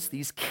kingdoms,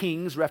 these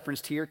kings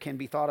referenced here can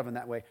be thought of in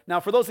that way.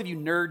 Now, for those of you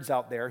nerds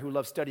out there who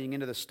love studying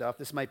into this stuff,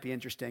 this might be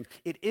interesting.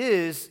 It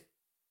is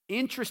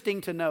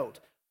interesting to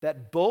note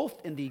that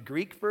both in the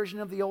Greek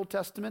version of the Old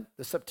Testament,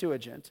 the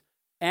Septuagint,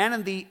 and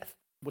in the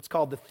what's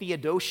called the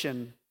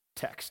Theodotian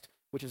text,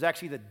 which is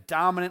actually the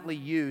dominantly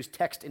used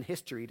text in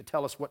history to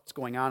tell us what's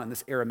going on in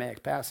this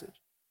Aramaic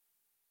passage,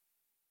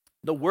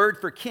 the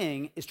word for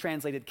king is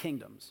translated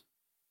kingdoms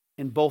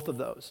in both of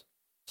those.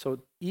 So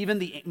even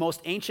the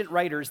most ancient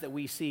writers that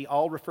we see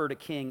all refer to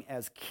king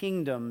as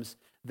kingdoms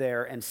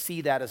there and see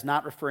that as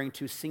not referring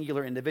to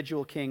singular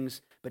individual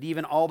kings, but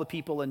even all the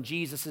people in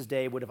Jesus'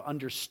 day would have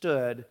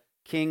understood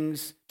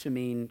kings to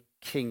mean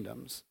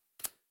kingdoms.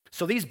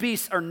 So these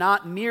beasts are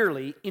not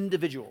merely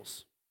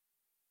individuals,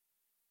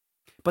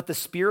 but the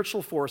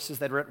spiritual forces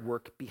that are at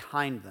work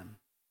behind them.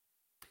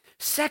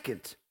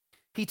 Second,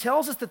 he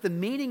tells us that the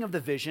meaning of the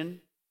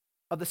vision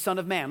of the Son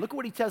of Man. Look at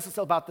what he tells us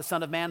about the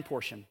Son of Man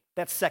portion.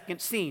 That second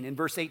scene in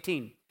verse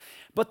 18.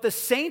 But the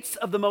saints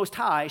of the Most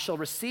High shall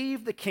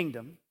receive the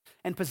kingdom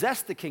and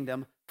possess the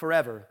kingdom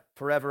forever,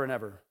 forever and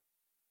ever.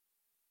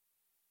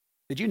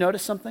 Did you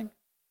notice something?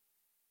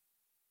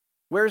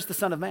 Where's the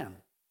Son of Man?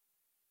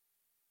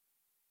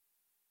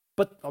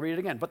 But I'll read it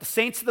again. But the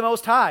saints of the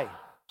Most High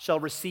shall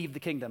receive the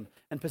kingdom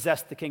and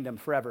possess the kingdom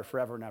forever,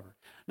 forever and ever.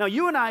 Now,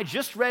 you and I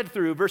just read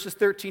through verses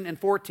 13 and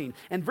 14,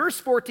 and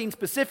verse 14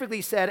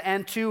 specifically said,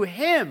 and to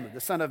him, the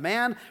Son of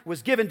Man,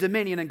 was given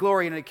dominion and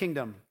glory and a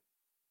kingdom.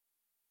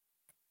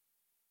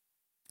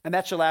 And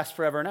that shall last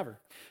forever and ever.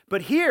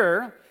 But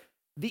here,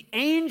 the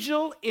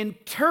angel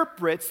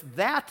interprets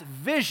that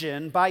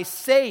vision by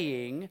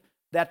saying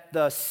that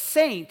the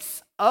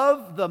saints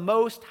of the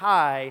Most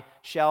High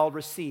shall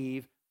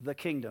receive the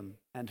kingdom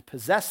and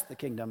possess the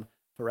kingdom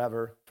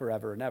forever,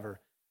 forever, and ever.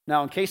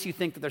 Now, in case you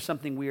think that there's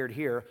something weird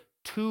here,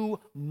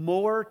 2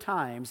 more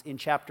times in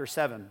chapter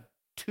 7,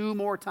 2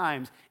 more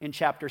times in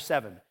chapter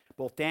 7,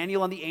 both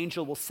Daniel and the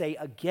angel will say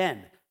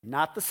again,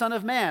 not the Son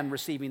of Man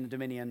receiving the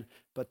dominion,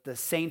 but the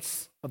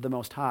saints of the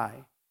Most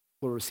High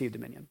will receive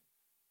dominion.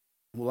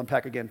 We'll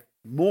unpack again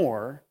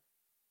more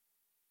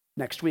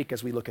next week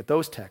as we look at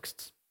those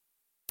texts.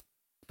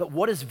 But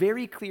what is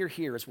very clear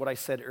here is what I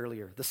said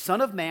earlier. The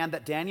Son of Man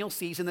that Daniel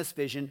sees in this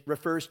vision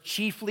refers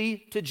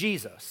chiefly to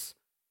Jesus,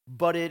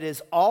 but it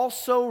is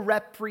also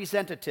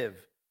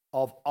representative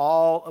of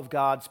all of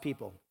God's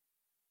people,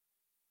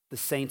 the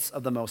saints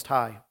of the Most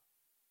High.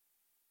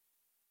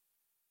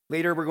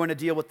 Later, we're going to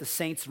deal with the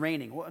saints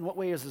reigning. In what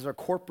way is our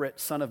corporate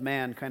Son of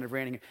Man kind of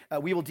reigning?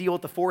 We will deal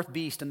with the fourth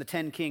beast and the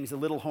 10 kings, the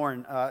little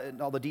horn,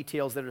 and all the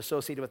details that are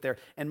associated with there.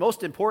 And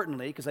most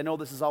importantly, because I know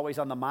this is always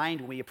on the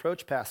mind when we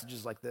approach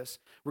passages like this,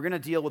 we're going to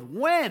deal with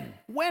when.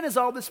 When is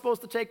all this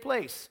supposed to take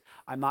place?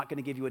 I'm not going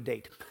to give you a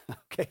date.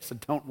 Okay, so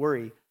don't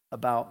worry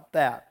about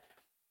that.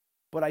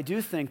 But I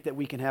do think that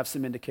we can have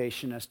some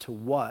indication as to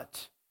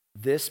what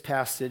this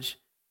passage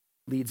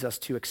leads us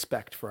to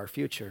expect for our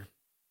future.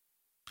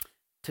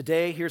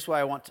 Today, here's how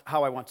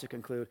I want to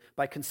conclude,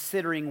 by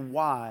considering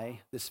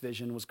why this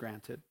vision was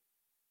granted.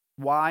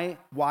 Why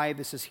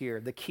this is here.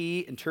 The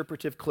key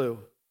interpretive clue.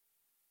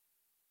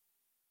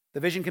 The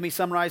vision can be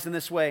summarized in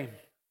this way.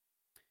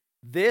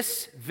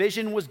 This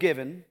vision was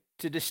given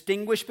to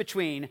distinguish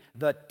between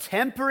the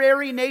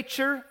temporary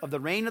nature of the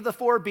reign of the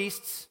 4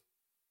 beasts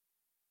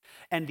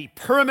and the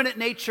permanent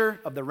nature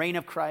of the reign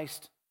of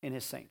Christ in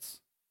his saints.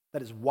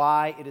 That is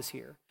why it is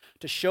here,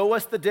 to show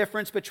us the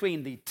difference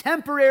between the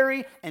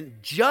temporary and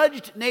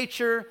judged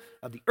nature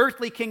of the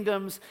earthly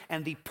kingdoms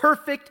and the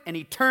perfect and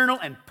eternal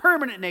and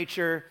permanent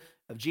nature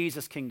of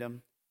Jesus'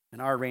 kingdom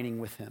and our reigning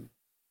with him.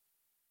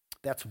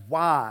 That's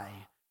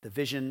why the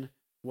vision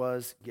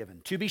was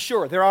given. To be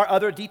sure, there are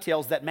other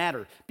details that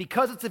matter.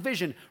 Because it's a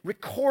vision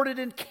recorded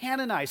in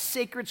canonized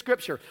sacred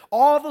scripture,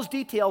 all those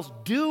details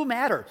do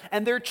matter,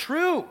 and they're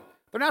true.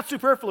 They're not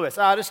superfluous.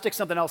 I'll just stick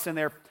something else in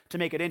there to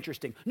make it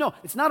interesting. No,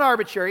 it's not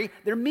arbitrary.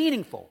 They're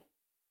meaningful.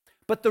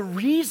 But the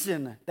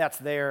reason that's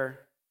there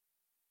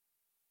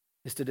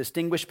is to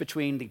distinguish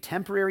between the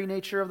temporary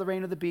nature of the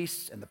reign of the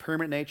beasts and the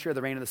permanent nature of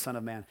the reign of the Son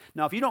of Man.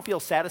 Now, if you don't feel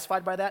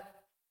satisfied by that,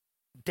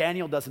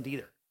 Daniel doesn't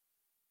either.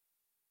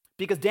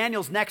 Because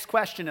Daniel's next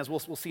question, as we'll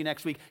see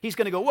next week, he's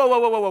going to go,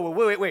 whoa,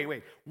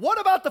 wait. What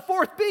about the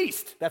 4th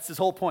beast? That's his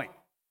whole point.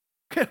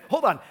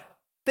 Hold on.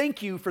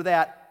 Thank you for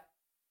that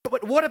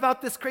But what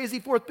about this crazy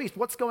fourth beast?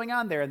 What's going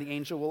on there? And the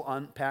angel will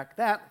unpack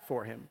that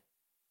for him.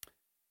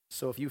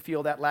 So if you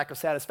feel that lack of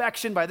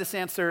satisfaction by this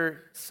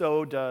answer,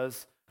 so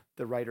does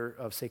the writer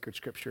of sacred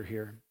scripture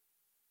here.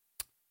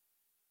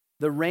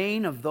 The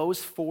reign of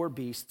those four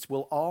beasts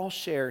will all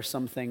share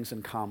some things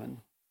in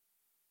common.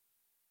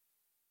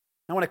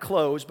 I want to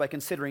close by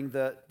considering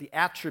the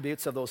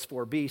attributes of those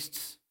four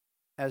beasts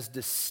as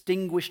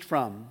distinguished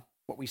from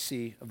what we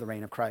see of the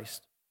reign of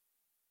Christ.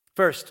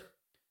 First,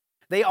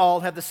 they all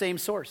have the same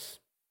source.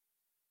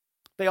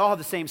 They all have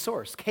the same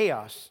source,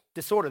 chaos,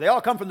 disorder. They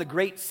all come from the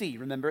great sea.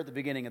 Remember at the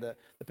beginning of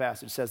the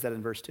passage, it says that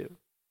in verse 2.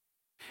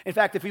 In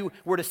fact, if we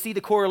were to see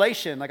the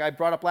correlation, like I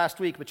brought up last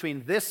week,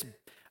 between this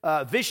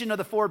vision of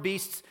the four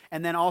beasts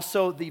and then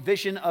also the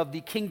vision of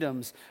the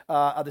kingdoms,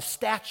 of the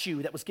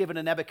statue that was given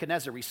to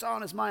Nebuchadnezzar. We saw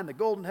in his mind the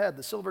golden head,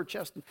 the silver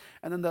chest,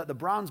 and then the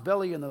bronze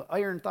belly and the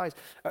iron thighs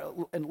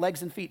and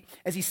legs and feet.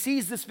 As he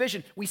sees this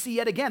vision, we see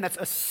yet again, that's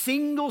a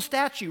single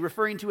statue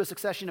referring to a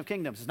succession of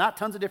kingdoms. It's not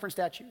tons of different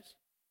statues.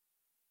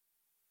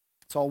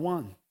 It's all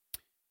one.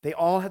 They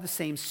all have the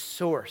same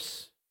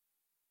source.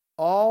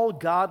 All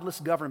godless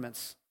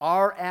governments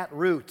are at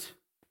root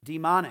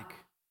demonic.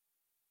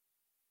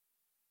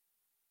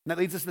 And that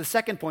leads us to the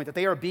second point, that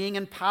they are being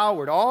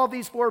empowered. All of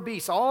these four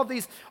beasts, all of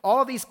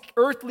these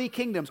earthly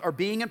kingdoms are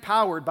being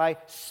empowered by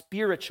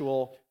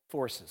spiritual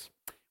forces.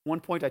 One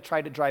point I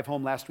tried to drive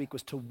home last week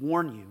was to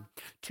warn you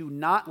to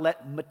not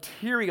let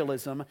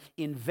materialism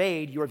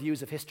invade your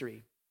views of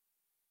history.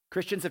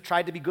 Christians have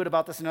tried to be good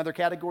about this in other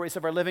categories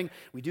of our living.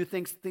 We do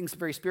things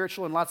very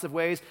spiritual in lots of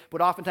ways,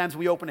 but oftentimes when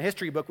we open a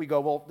history book, we go,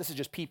 well, this is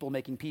just people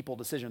making people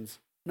decisions.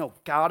 No,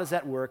 God is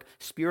at work.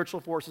 Spiritual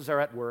forces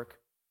are at work.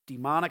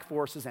 Demonic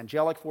forces,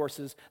 angelic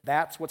forces,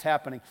 that's what's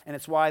happening. And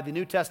it's why the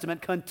New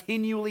Testament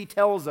continually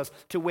tells us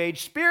to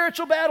wage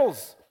spiritual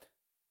battles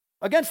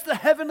against the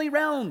heavenly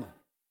realm,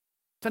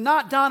 to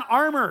not don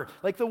armor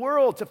like the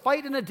world, to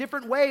fight in a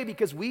different way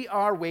because we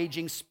are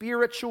waging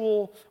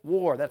spiritual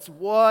war. That's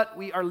what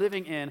we are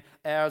living in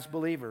as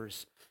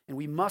believers. And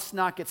we must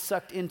not get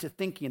sucked into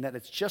thinking that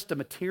it's just a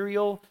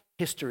material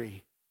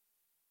history.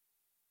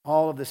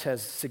 All of this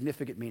has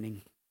significant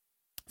meaning.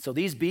 So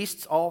these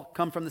beasts all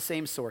come from the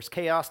same source,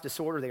 chaos,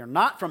 disorder. They are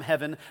not from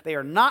heaven. They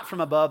are not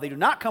from above. They do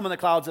not come in the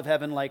clouds of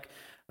heaven like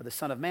the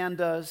Son of Man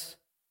does.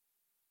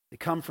 They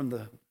come from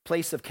the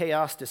place of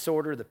chaos,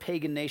 disorder. The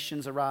pagan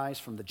nations arise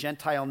from the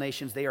Gentile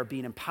nations. They are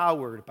being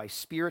empowered by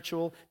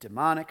spiritual,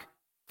 demonic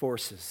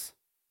forces.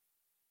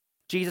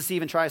 Jesus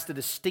even tries to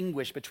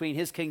distinguish between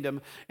his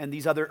kingdom and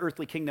these other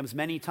earthly kingdoms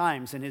many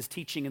times in his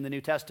teaching in the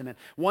New Testament.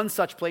 One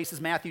such place is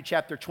Matthew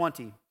chapter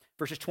 20,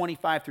 verses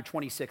 25 through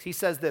 26. He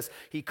says this,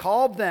 he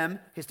called them,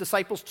 his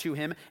disciples, to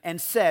him and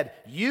said,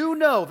 "You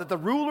know that the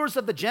rulers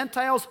of the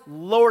Gentiles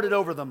lord it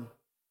over them,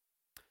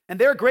 and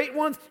their great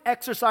ones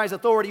exercise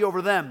authority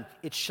over them.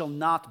 It shall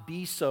not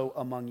be so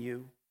among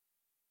you.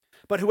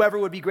 But whoever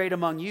would be great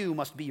among you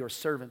must be your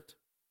servant."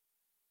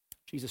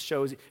 Jesus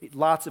shows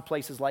lots of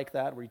places like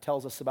that where he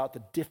tells us about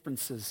the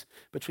differences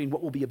between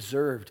what will be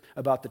observed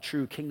about the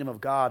true kingdom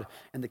of God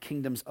and the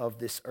kingdoms of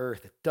this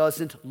earth. It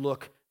doesn't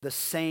look the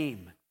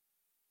same.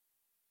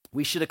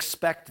 We should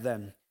expect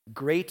then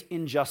great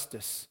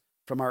injustice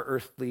from our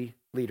earthly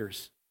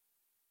leaders.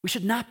 We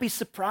should not be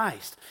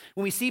surprised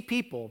when we see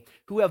people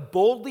who have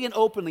boldly and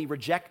openly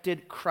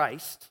rejected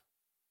Christ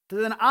to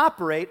then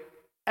operate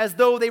as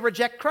though they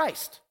reject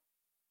Christ,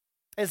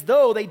 as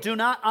though they do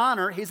not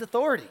honor his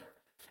authority,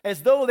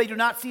 as though they do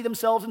not see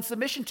themselves in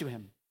submission to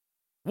him.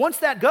 Once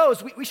that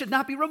goes, we should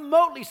not be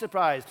remotely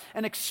surprised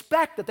and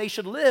expect that they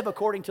should live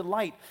according to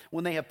light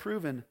when they have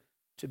proven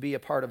to be a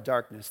part of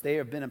darkness. They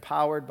have been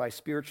empowered by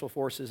spiritual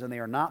forces, and they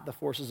are not the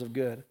forces of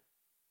good,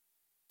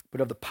 but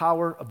of the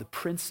power of the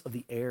prince of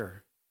the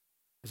air,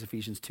 as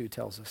Ephesians 2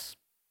 tells us.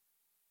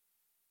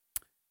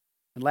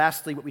 And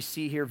lastly, what we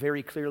see here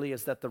very clearly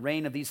is that the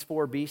reign of these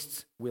four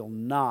beasts will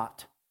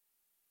not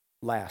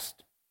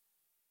last.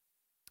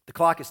 The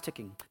clock is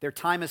ticking. Their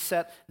time is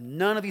set.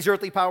 None of these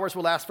earthly powers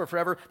will last for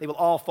forever. They will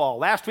all fall.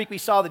 Last week we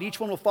saw that each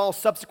one will fall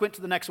subsequent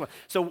to the next one.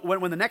 So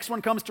when the next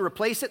one comes to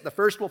replace it, the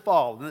first will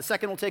fall. Then the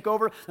second will take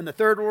over. Then the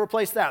third will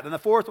replace that. Then the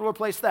fourth will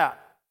replace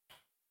that.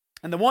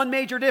 And the one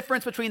major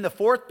difference between the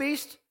fourth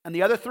beast and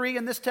the other three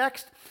in this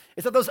text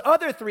is that those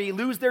other three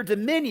lose their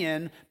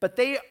dominion, but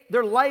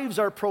their lives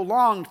are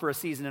prolonged for a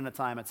season and a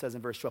time, it says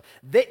in verse 12.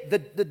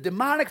 The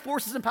demonic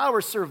forces and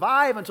powers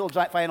survive until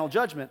final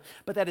judgment,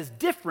 but that is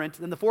different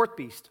than the fourth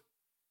beast,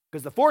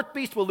 because the fourth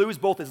beast will lose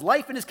both his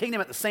life and his kingdom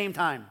at the same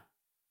time,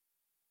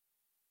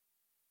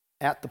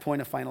 at the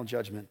point of final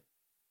judgment.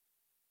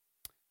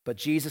 But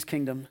Jesus'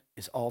 kingdom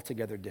is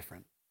altogether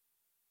different.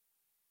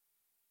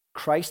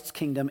 Christ's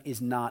kingdom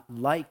is not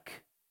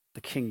like the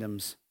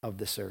kingdoms of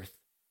this earth.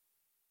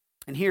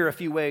 And here are a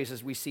few ways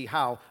as we see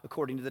how,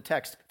 according to the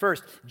text.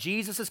 First,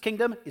 Jesus'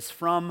 kingdom is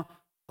from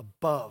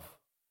above.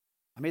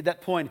 I made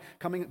that point.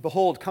 Coming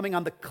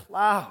on the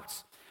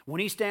clouds.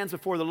 When he stands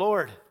before the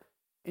Lord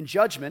in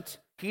judgment,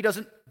 He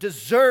doesn't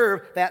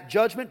deserve that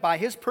judgment by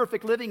his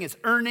perfect living, his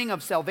earning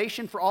of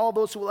salvation for all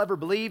those who will ever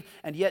believe.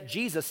 And yet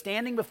Jesus,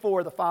 standing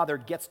before the Father,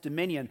 gets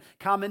dominion,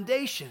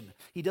 commendation.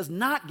 He does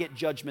not get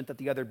judgment that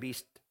the other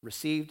beast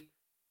received.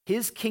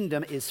 His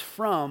kingdom is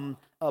from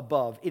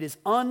above. It is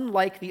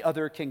unlike the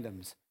other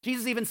kingdoms.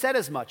 Jesus even said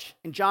as much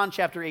in John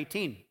chapter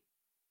 18,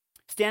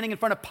 standing in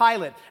front of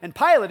Pilate. And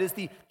Pilate is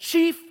the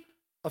chief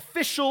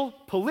official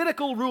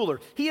political ruler.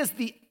 He is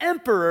the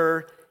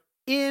emperor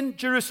in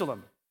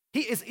Jerusalem.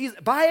 He's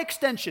by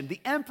extension,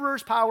 the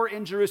emperor's power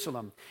in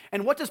Jerusalem.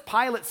 And what does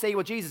Pilate say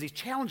with Jesus? He's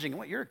challenging.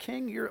 What, you're a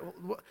king?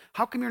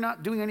 How come you're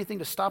not doing anything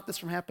to stop this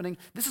from happening?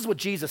 This is what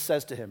Jesus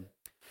says to him.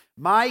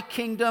 My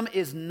kingdom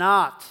is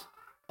not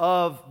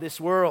of this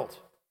world.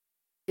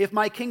 If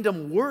my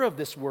kingdom were of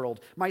this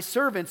world, my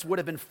servants would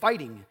have been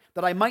fighting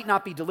that I might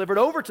not be delivered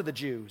over to the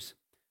Jews.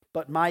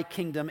 But my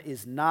kingdom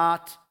is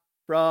not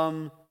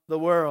from the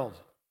world.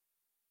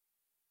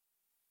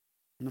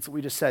 And that's what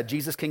we just said.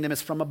 Jesus' kingdom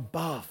is from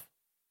above.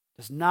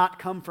 Does not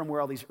come from where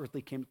all these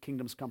earthly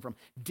kingdoms come from.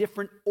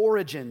 Different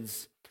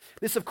origins.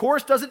 This, of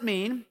course, doesn't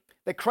mean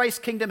that Christ's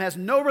kingdom has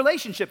no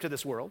relationship to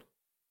this world.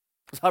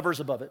 It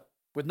hovers above it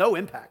with no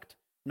impact.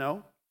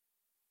 No,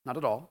 not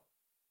at all.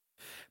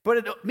 But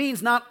it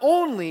means not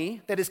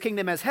only that his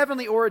kingdom has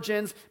heavenly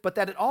origins, but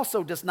that it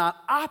also does not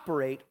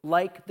operate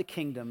like the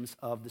kingdoms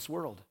of this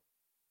world.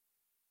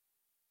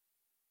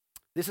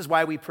 This is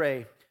why we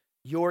pray,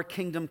 your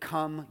kingdom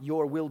come,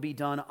 your will be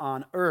done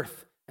on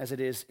earth as it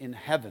is in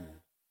heaven.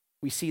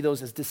 We see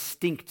those as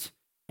distinct,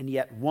 and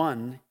yet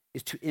one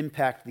is to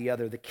impact the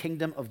other. The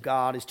kingdom of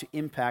God is to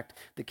impact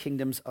the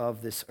kingdoms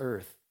of this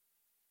earth.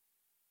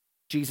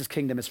 Jesus'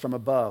 kingdom is from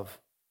above.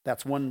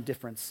 That's one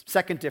difference.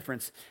 Second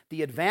difference,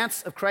 the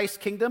advance of Christ's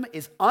kingdom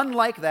is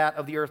unlike that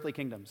of the earthly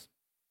kingdoms.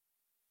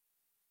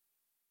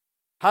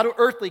 How do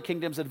earthly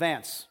kingdoms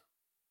advance?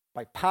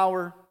 By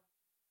power,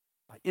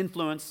 by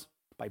influence,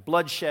 by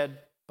bloodshed,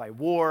 by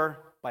war,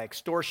 by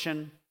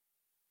extortion.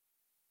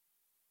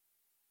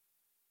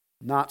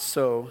 Not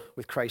so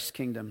with Christ's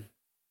kingdom.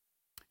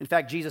 In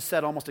fact, Jesus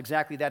said almost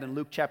exactly that in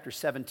Luke chapter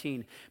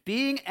 17.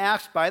 Being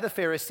asked by the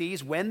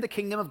Pharisees when the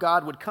kingdom of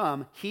God would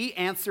come, he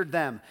answered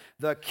them,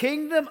 the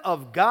kingdom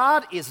of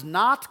God is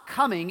not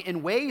coming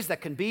in ways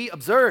that can be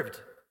observed.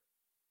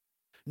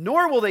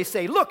 Nor will they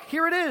say, look,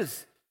 here it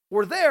is,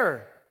 or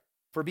there.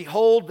 For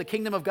behold, the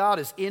kingdom of God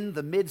is in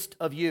the midst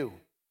of you.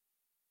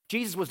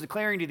 Jesus was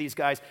declaring to these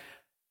guys,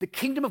 the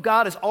kingdom of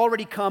God has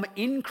already come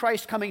in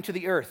Christ coming to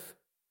the earth.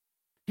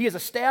 He has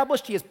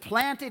established, he has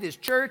planted his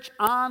church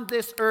on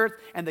this earth,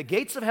 and the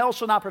gates of hell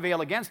shall not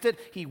prevail against it.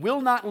 He will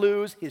not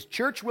lose. His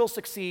church will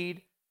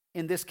succeed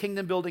in this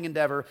kingdom-building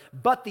endeavor.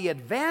 But the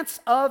advance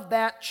of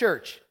that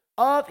church,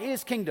 of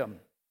his kingdom,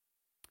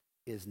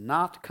 is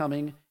not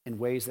coming in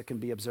ways that can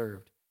be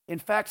observed. In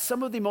fact,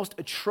 some of the most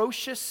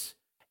atrocious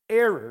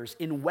errors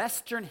in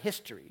Western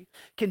history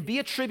can be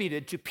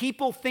attributed to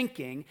people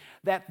thinking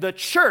that the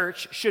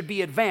church should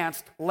be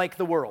advanced like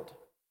the world.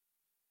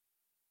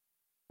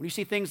 When you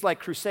see things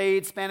like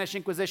Crusades, Spanish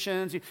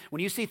Inquisitions,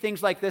 when you see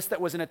things like this that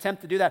was an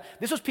attempt to do that,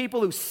 this was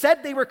people who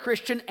said they were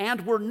Christian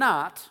and were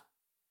not,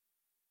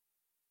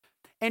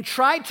 and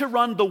tried to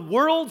run the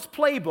world's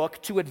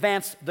playbook to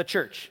advance the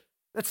church.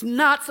 That's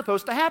not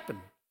supposed to happen.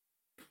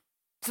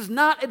 This is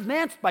not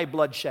advanced by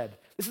bloodshed.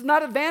 This is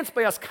not advanced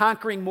by us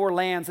conquering more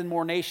lands and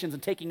more nations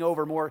and taking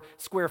over more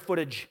square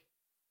footage.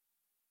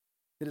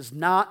 It is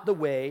not the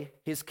way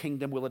his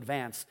kingdom will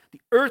advance.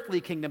 The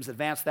earthly kingdoms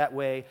advance that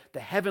way.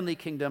 The heavenly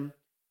kingdom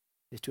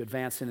is to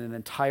advance in an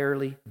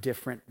entirely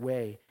different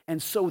way.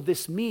 And so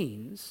this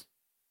means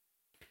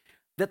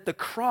that the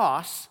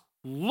cross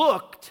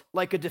looked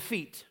like a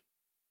defeat,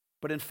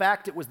 but in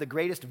fact it was the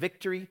greatest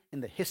victory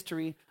in the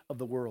history of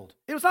the world.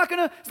 It's not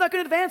going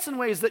to advance in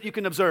ways that you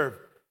can observe.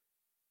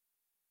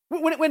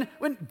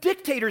 When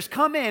dictators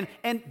come in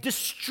and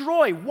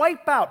destroy,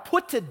 wipe out,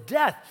 put to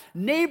death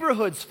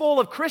neighborhoods full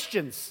of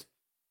Christians,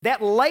 that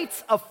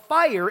lights a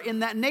fire in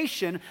that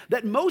nation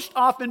that most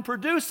often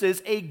produces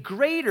a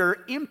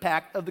greater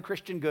impact of the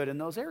Christian good in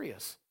those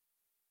areas.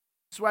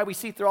 That's why we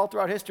see all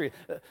throughout history,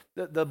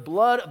 the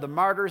blood of the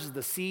martyrs is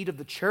the seed of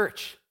the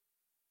church.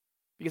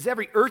 Because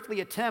every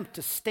earthly attempt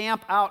to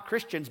stamp out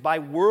Christians by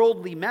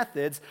worldly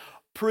methods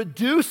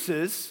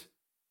produces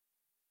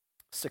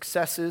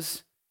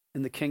successes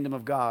in the kingdom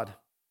of God.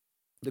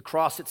 The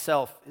cross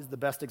itself is the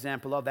best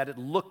example of that. It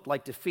looked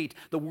like defeat.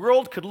 The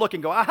world could look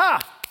and go,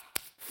 aha!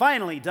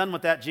 Finally done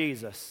with that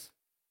Jesus.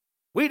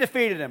 We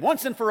defeated him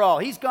once and for all.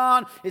 He's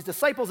gone. His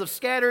disciples have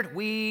scattered.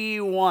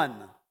 We won.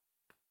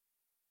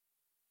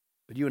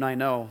 But you and I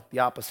know the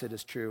opposite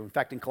is true. In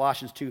fact, in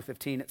Colossians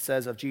 2:15, it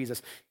says of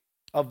Jesus,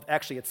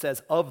 it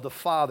says of the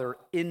Father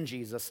in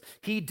Jesus,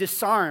 he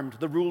disarmed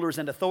the rulers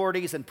and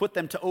authorities and put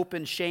them to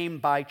open shame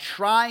by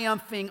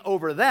triumphing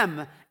over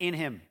them in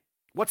him.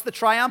 What's the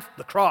triumph?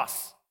 The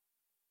cross.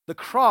 The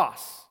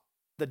cross.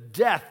 The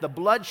death, the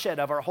bloodshed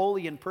of our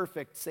holy and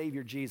perfect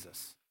Savior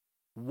Jesus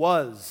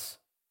was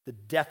the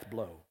death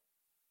blow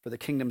for the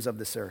kingdoms of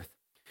this earth.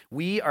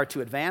 We are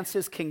to advance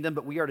his kingdom,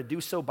 but we are to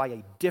do so by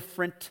a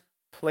different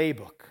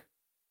playbook.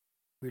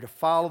 We're to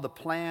follow the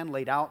plan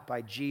laid out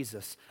by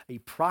Jesus, a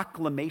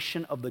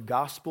proclamation of the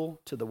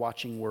gospel to the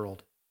watching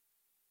world.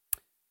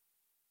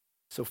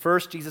 So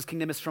first, Jesus'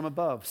 kingdom is from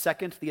above.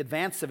 Second, the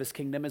advance of his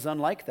kingdom is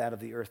unlike that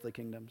of the earthly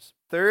kingdoms.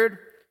 Third,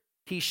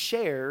 he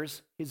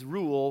shares his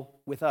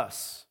rule with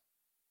us.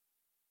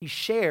 He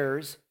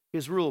shares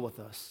his rule with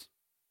us.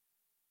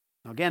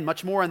 Now again,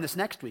 much more on this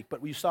next week,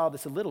 but we saw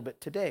this a little bit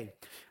today.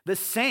 The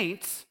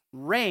saints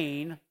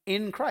reign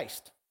in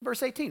Christ.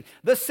 Verse 18,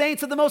 the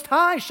saints of the Most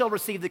High shall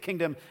receive the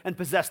kingdom and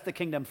possess the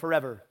kingdom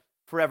forever,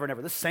 forever and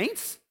ever. The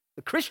saints,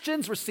 the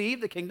Christians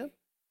receive the kingdom.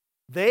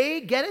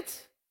 They get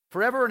it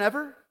forever and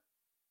ever.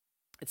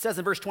 It says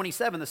in verse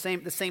 27,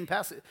 the same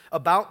passage,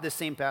 about this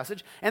same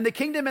passage, and the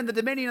kingdom and the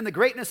dominion and the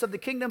greatness of the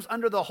kingdoms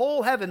under the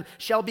whole heaven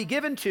shall be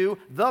given to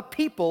the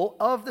people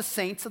of the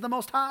saints of the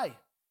Most High.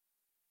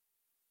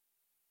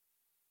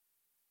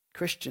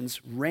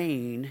 Christians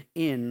reign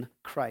in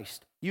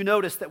Christ. You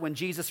notice that when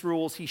Jesus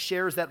rules, he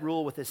shares that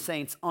rule with his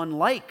saints,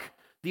 unlike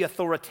the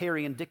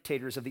authoritarian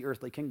dictators of the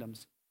earthly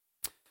kingdoms.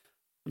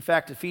 In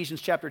fact,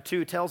 Ephesians chapter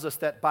 2 tells us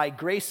that by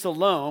grace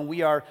alone,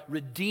 we are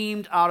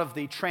redeemed out of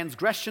the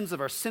transgressions of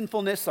our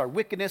sinfulness, our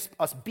wickedness,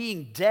 us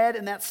being dead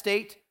in that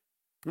state.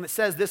 And it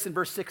says this in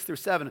verse 6 through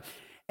 7.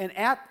 And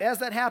as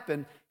that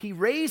happened, he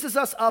raises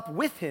us up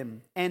with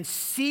him and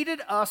seated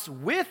us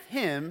with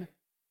him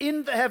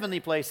in the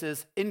heavenly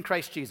places in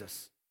Christ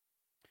Jesus,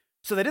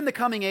 so that in the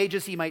coming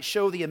ages he might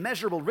show the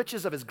immeasurable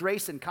riches of his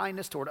grace and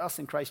kindness toward us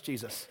in Christ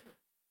Jesus.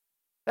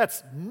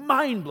 That's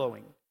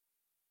mind-blowing.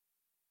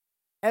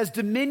 As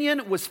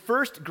dominion was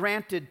first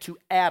granted to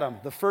Adam,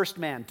 the first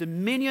man,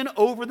 dominion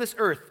over this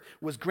earth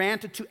was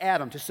granted to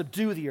Adam to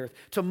subdue the earth,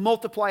 to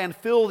multiply and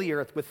fill the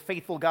earth with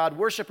faithful God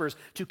worshipers,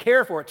 to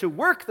care for it, to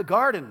work the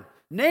garden,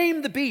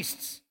 name the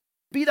beasts,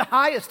 be the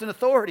highest in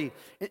authority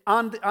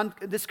on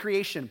this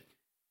creation.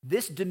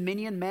 This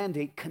dominion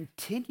mandate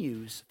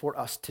continues for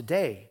us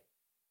today.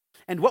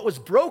 And what was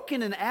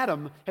broken in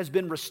Adam has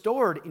been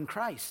restored in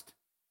Christ.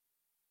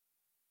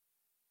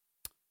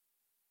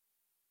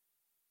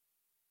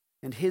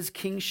 And his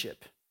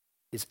kingship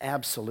is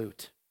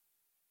absolute.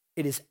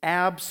 It is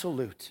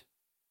absolute.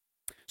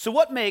 So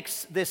what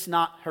makes this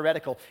not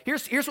heretical?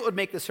 Here's what would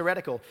make this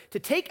heretical. To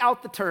take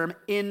out the term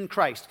in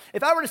Christ.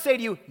 If I were to say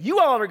to you, you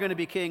all are going to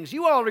be kings,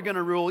 you all are going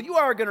to rule, you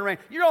all are going to reign,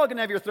 you're all going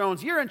to have your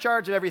thrones, you're in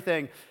charge of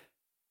everything.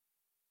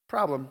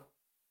 Problem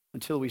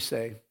until we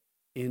say,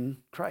 in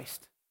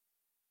Christ.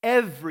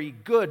 Every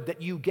good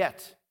that you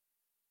get,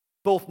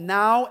 both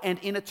now and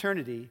in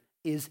eternity,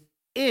 is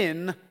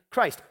in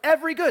Christ.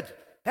 Every good.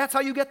 That's how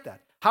you get that.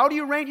 How do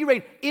you reign? You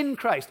reign in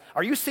Christ.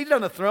 Are you seated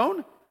on the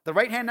throne, the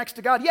right hand next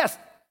to God? Yes,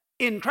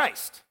 in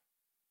Christ.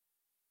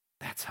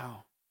 That's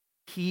how.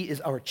 He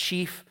is our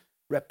chief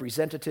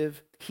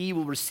representative. He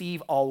will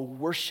receive all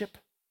worship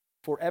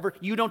forever.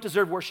 You don't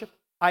deserve worship.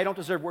 I don't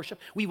deserve worship.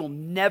 We will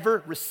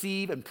never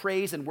receive and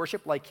praise and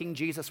worship like King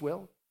Jesus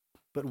will,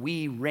 but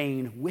we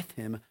reign with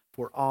him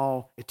for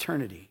all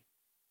eternity.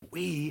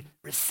 We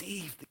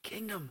receive the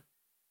kingdom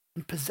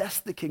and possess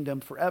the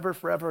kingdom forever,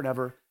 forever, and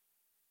ever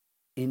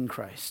in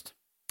Christ.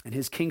 And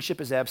his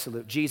kingship is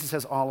absolute. Jesus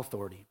has all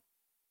authority.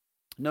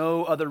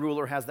 No other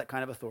ruler has that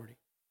kind of authority.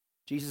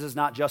 Jesus is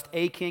not just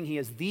a king, he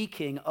is the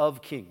King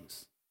of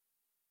kings.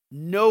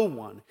 No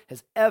one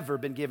has ever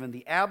been given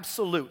the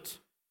absolute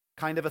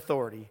kind of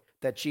authority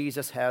that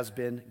Jesus has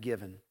been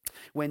given.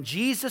 When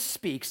Jesus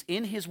speaks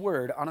in his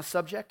word on a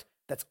subject,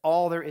 that's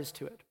all there is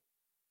to it.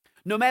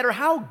 No matter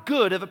how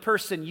good of a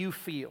person you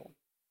feel.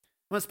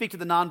 I'm going to speak to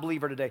the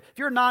non-believer today. If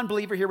you're a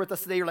non-believer here with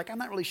us today, you're like, I'm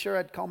not really sure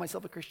I'd call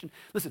myself a Christian.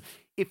 Listen,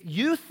 if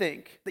you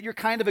think that you're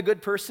kind of a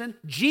good person,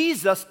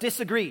 Jesus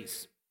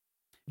disagrees.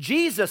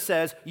 Jesus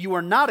says you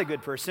are not a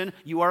good person,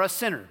 you are a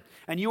sinner.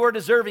 And you are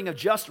deserving of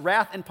just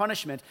wrath and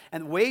punishment.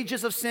 And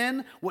wages of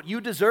sin, what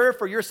you deserve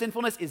for your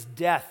sinfulness is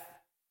death,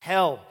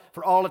 hell,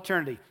 for all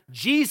eternity.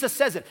 Jesus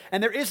says it,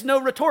 and there is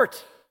no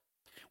retort.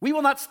 We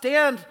will not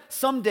stand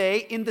someday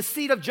in the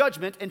seat of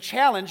judgment and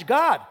challenge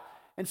God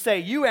and say,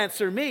 you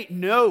answer me.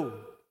 No.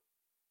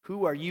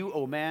 Who are you,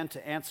 O man,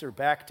 to answer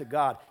back to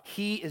God?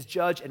 He is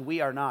judge and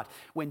we are not.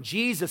 When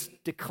Jesus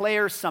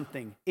declares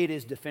something, it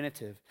is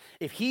definitive.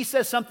 If he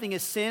says something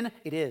is sin,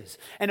 it is.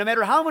 And no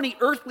matter how many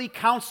earthly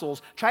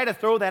councils try to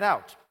throw that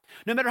out,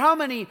 no matter how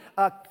many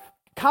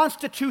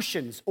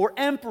constitutions or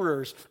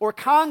emperors or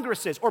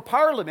congresses or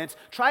parliaments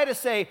try to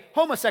say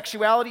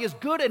homosexuality is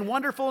good and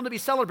wonderful and to be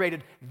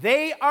celebrated,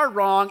 they are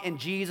wrong and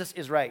Jesus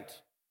is right.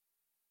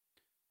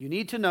 You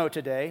need to know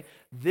today,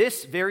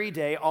 this very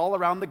day, all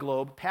around the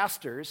globe,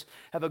 pastors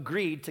have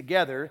agreed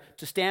together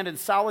to stand in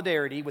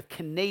solidarity with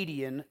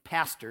Canadian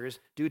pastors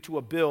due to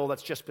a bill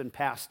that's just been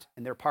passed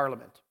in their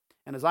parliament.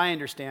 And as I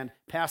understand,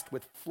 passed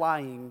with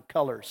flying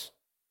colors.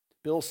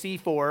 Bill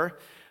C-4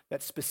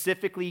 that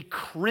specifically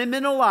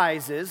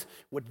criminalizes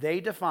what they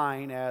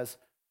define as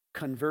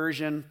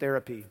conversion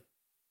therapy.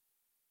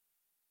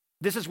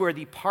 This is where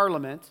the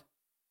Parliament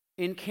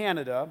in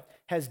Canada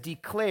has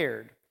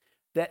declared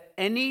that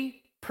any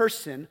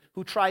person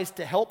who tries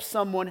to help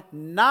someone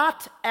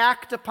not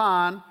act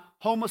upon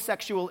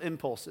homosexual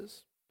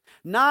impulses,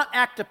 not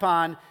act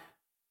upon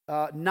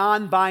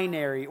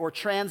non-binary or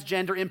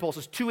transgender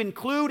impulses, to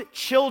include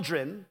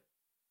children,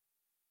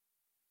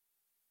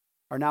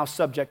 are now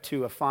subject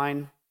to a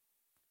fine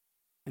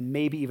and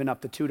maybe even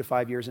up to 2 to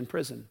 5 years in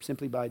prison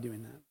simply by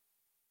doing that.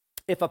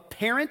 If a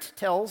parent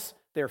tells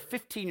their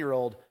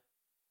 15-year-old,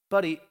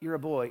 buddy, you're a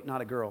boy,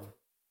 not a girl,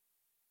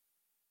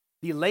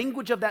 the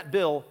language of that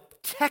bill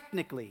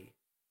technically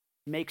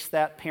makes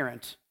that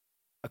parent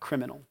a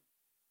criminal.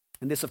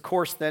 And this, of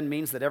course, then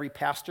means that every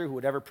pastor who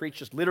would ever preach,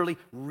 just literally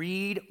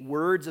read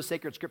words of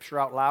sacred scripture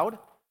out loud,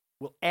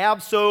 will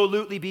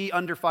absolutely be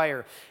under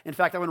fire. In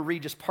fact, I want to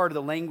read just part of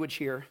the language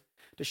here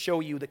to show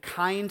you the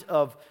kind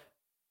of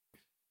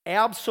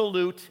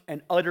absolute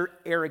and utter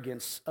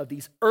arrogance of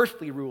these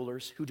earthly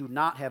rulers who do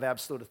not have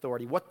absolute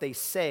authority, what they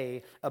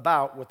say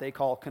about what they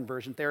call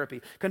conversion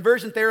therapy.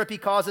 Conversion therapy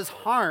causes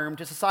harm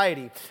to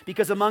society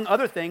because, among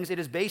other things, it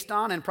is based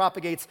on and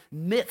propagates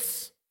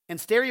myths and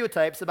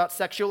stereotypes about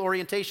sexual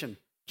orientation,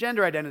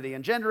 gender identity,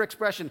 and gender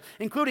expression,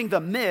 including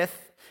the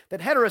myth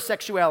that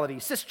heterosexuality,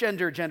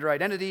 cisgender gender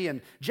identity,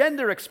 and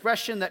gender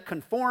expression that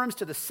conforms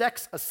to the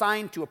sex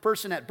assigned to a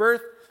person at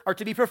birth are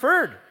to be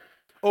preferred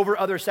over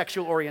other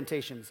sexual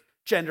orientations,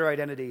 gender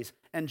identities,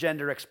 and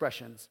gender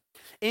expressions.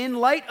 In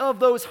light of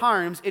those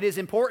harms, it is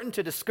important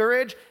to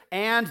discourage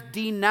and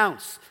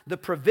denounce the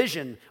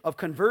provision of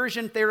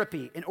conversion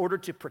therapy in order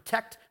to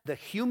protect the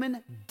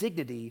human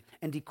dignity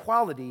and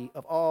equality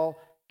of all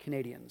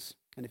Canadians.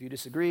 And if you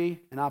disagree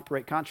and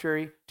operate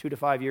contrary, 2 to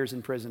 5 years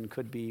in prison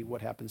could be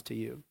what happens to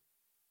you.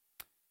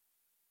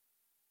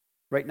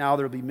 Right now,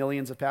 there will be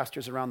millions of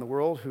pastors around the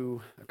world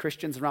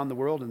Christians around the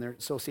world and their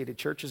associated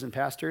churches and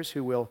pastors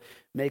who will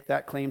make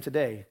that claim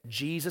today.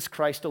 Jesus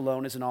Christ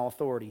alone is in all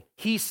authority.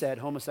 He said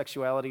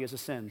homosexuality is a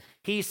sin.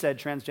 He said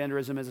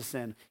transgenderism is a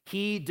sin.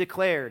 He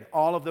declared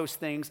all of those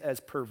things as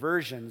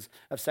perversions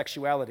of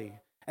sexuality.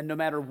 And no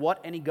matter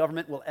what any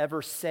government will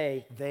ever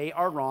say, they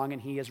are wrong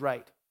and he is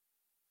right.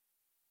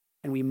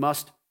 And we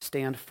must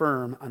stand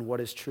firm on what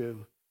is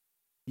true.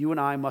 You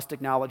and I must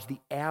acknowledge the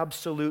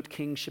absolute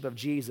kingship of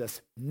Jesus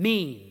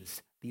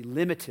means the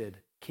limited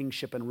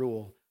kingship and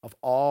rule of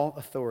all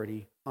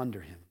authority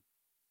under him.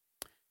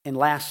 And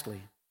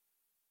lastly,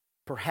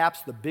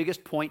 perhaps the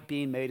biggest point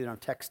being made in our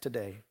text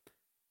today,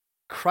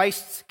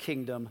 Christ's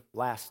kingdom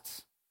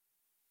lasts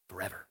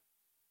forever.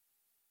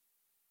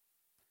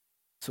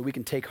 So we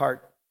can take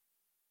heart.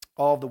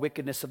 All the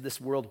wickedness of this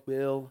world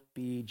will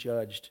be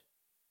judged.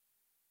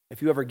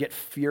 If you ever get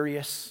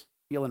furious,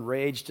 feel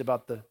enraged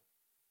about the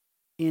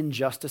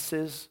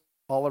injustices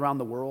all around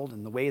the world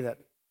and the way that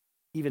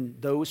even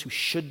those who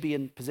should be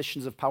in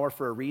positions of power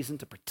for a reason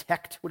to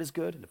protect what is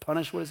good and to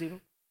punish what is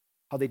evil,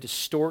 how they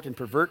distort and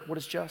pervert what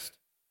is just,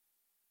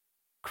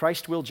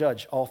 Christ will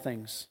judge all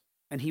things,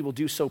 and he will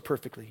do so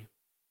perfectly.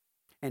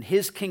 And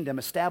his kingdom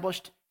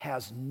established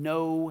has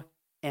no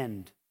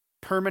end.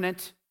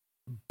 Permanent,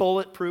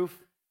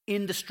 bulletproof,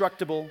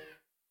 indestructible,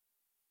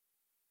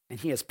 and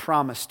he has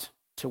promised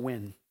to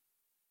win.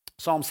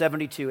 Psalm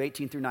 72,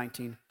 18 through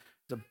 19.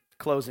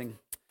 Closing.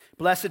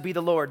 Blessed be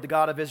the Lord, the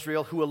God of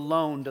Israel, who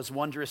alone does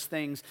wondrous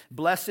things.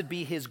 Blessed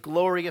be his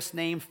glorious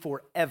name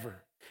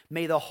forever.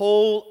 May the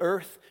whole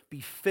earth be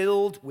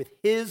filled with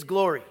his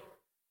glory.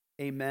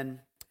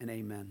 Amen and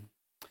amen.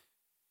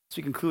 As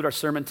we conclude our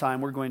sermon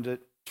time, we're going to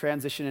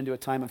transition into a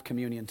time of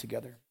communion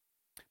together.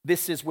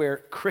 This is where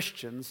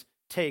Christians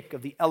take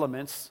of the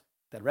elements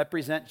that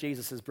represent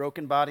Jesus'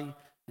 broken body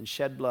and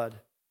shed blood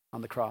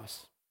on the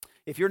cross.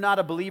 If you're not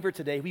a believer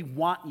today, we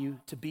want you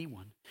to be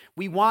one.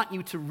 We want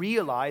you to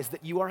realize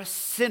that you are a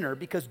sinner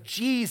because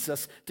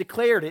Jesus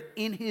declared it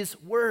in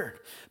his word.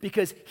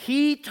 Because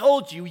he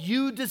told you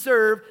you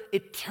deserve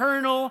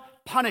eternal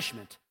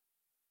punishment,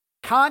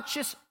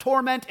 conscious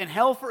torment and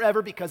hell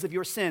forever because of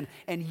your sin.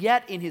 And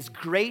yet in his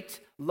great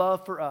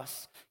love for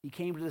us, he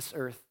came to this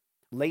earth,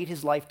 laid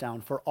his life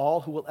down for all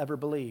who will ever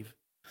believe.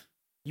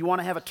 You want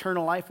to have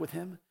eternal life with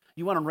him?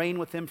 You want to reign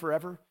with him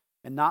forever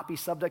and not be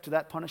subject to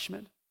that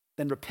punishment?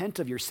 Then repent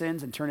of your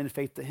sins and turn in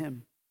faith to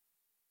him.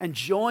 And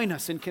join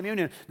us in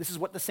communion. This is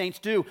what the saints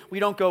do. We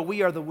don't go,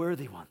 we are the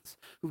worthy ones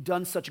who've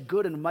done such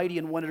good and mighty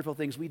and wonderful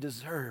things. We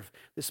deserve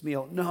this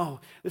meal.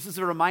 No, this is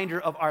a reminder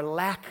of our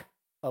lack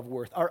of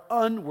worth, our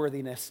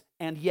unworthiness,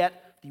 and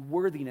yet the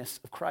worthiness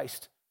of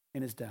Christ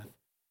in his death.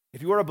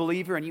 If you are a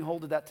believer and you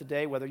hold to that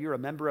today, whether you're a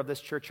member of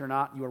this church or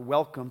not, you are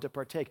welcome to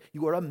partake.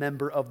 You are a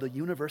member of the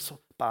universal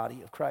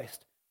body of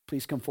Christ.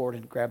 Please come forward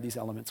and grab these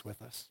elements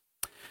with us.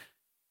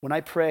 When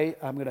I pray,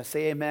 I'm going to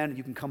say amen.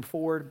 You can come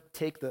forward,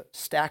 take the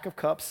stack of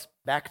cups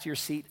back to your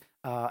seat,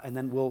 and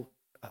then we'll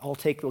all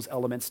take those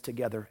elements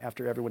together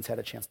after everyone's had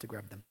a chance to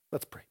grab them.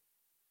 Let's pray.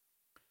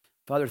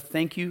 Father,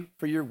 thank you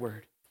for your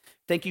word.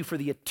 Thank you for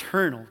the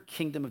eternal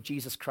kingdom of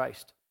Jesus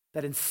Christ,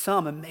 that in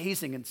some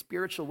amazing and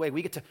spiritual way,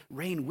 we get to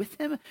reign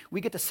with him, we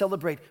get to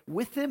celebrate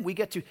with him, we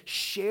get to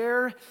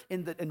share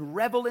and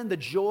revel in the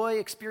joy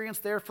experience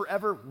there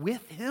forever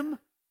with him.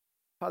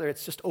 Father,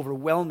 it's just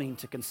overwhelming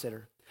to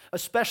consider,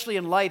 especially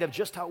in light of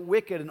just how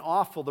wicked and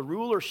awful the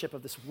rulership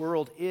of this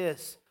world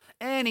is.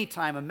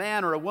 anytime a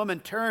man or a woman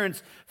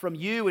turns from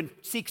you and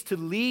seeks to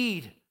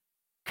lead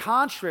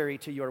contrary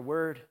to your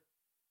word,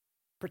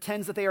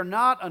 pretends that they are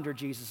not under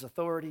Jesus'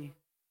 authority,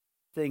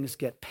 things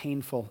get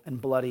painful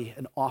and bloody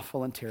and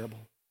awful and terrible.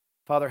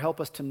 Father,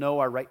 help us to know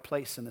our right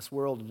place in this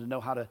world and to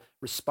know how to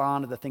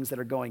respond to the things that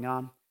are going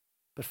on.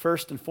 But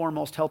first and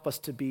foremost, help us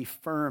to be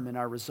firm in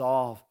our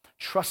resolve,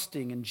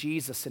 trusting in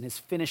Jesus and his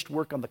finished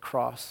work on the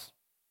cross.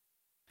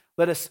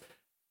 Let us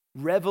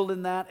revel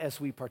in that as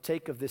we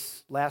partake of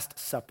this Last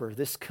Supper,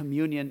 this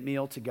communion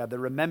meal together,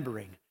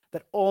 remembering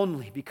that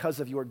only because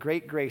of your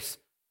great grace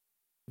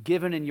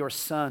given in your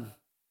Son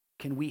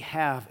can we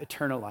have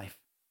eternal life.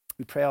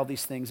 We pray all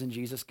these things in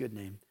Jesus' good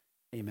name.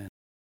 Amen.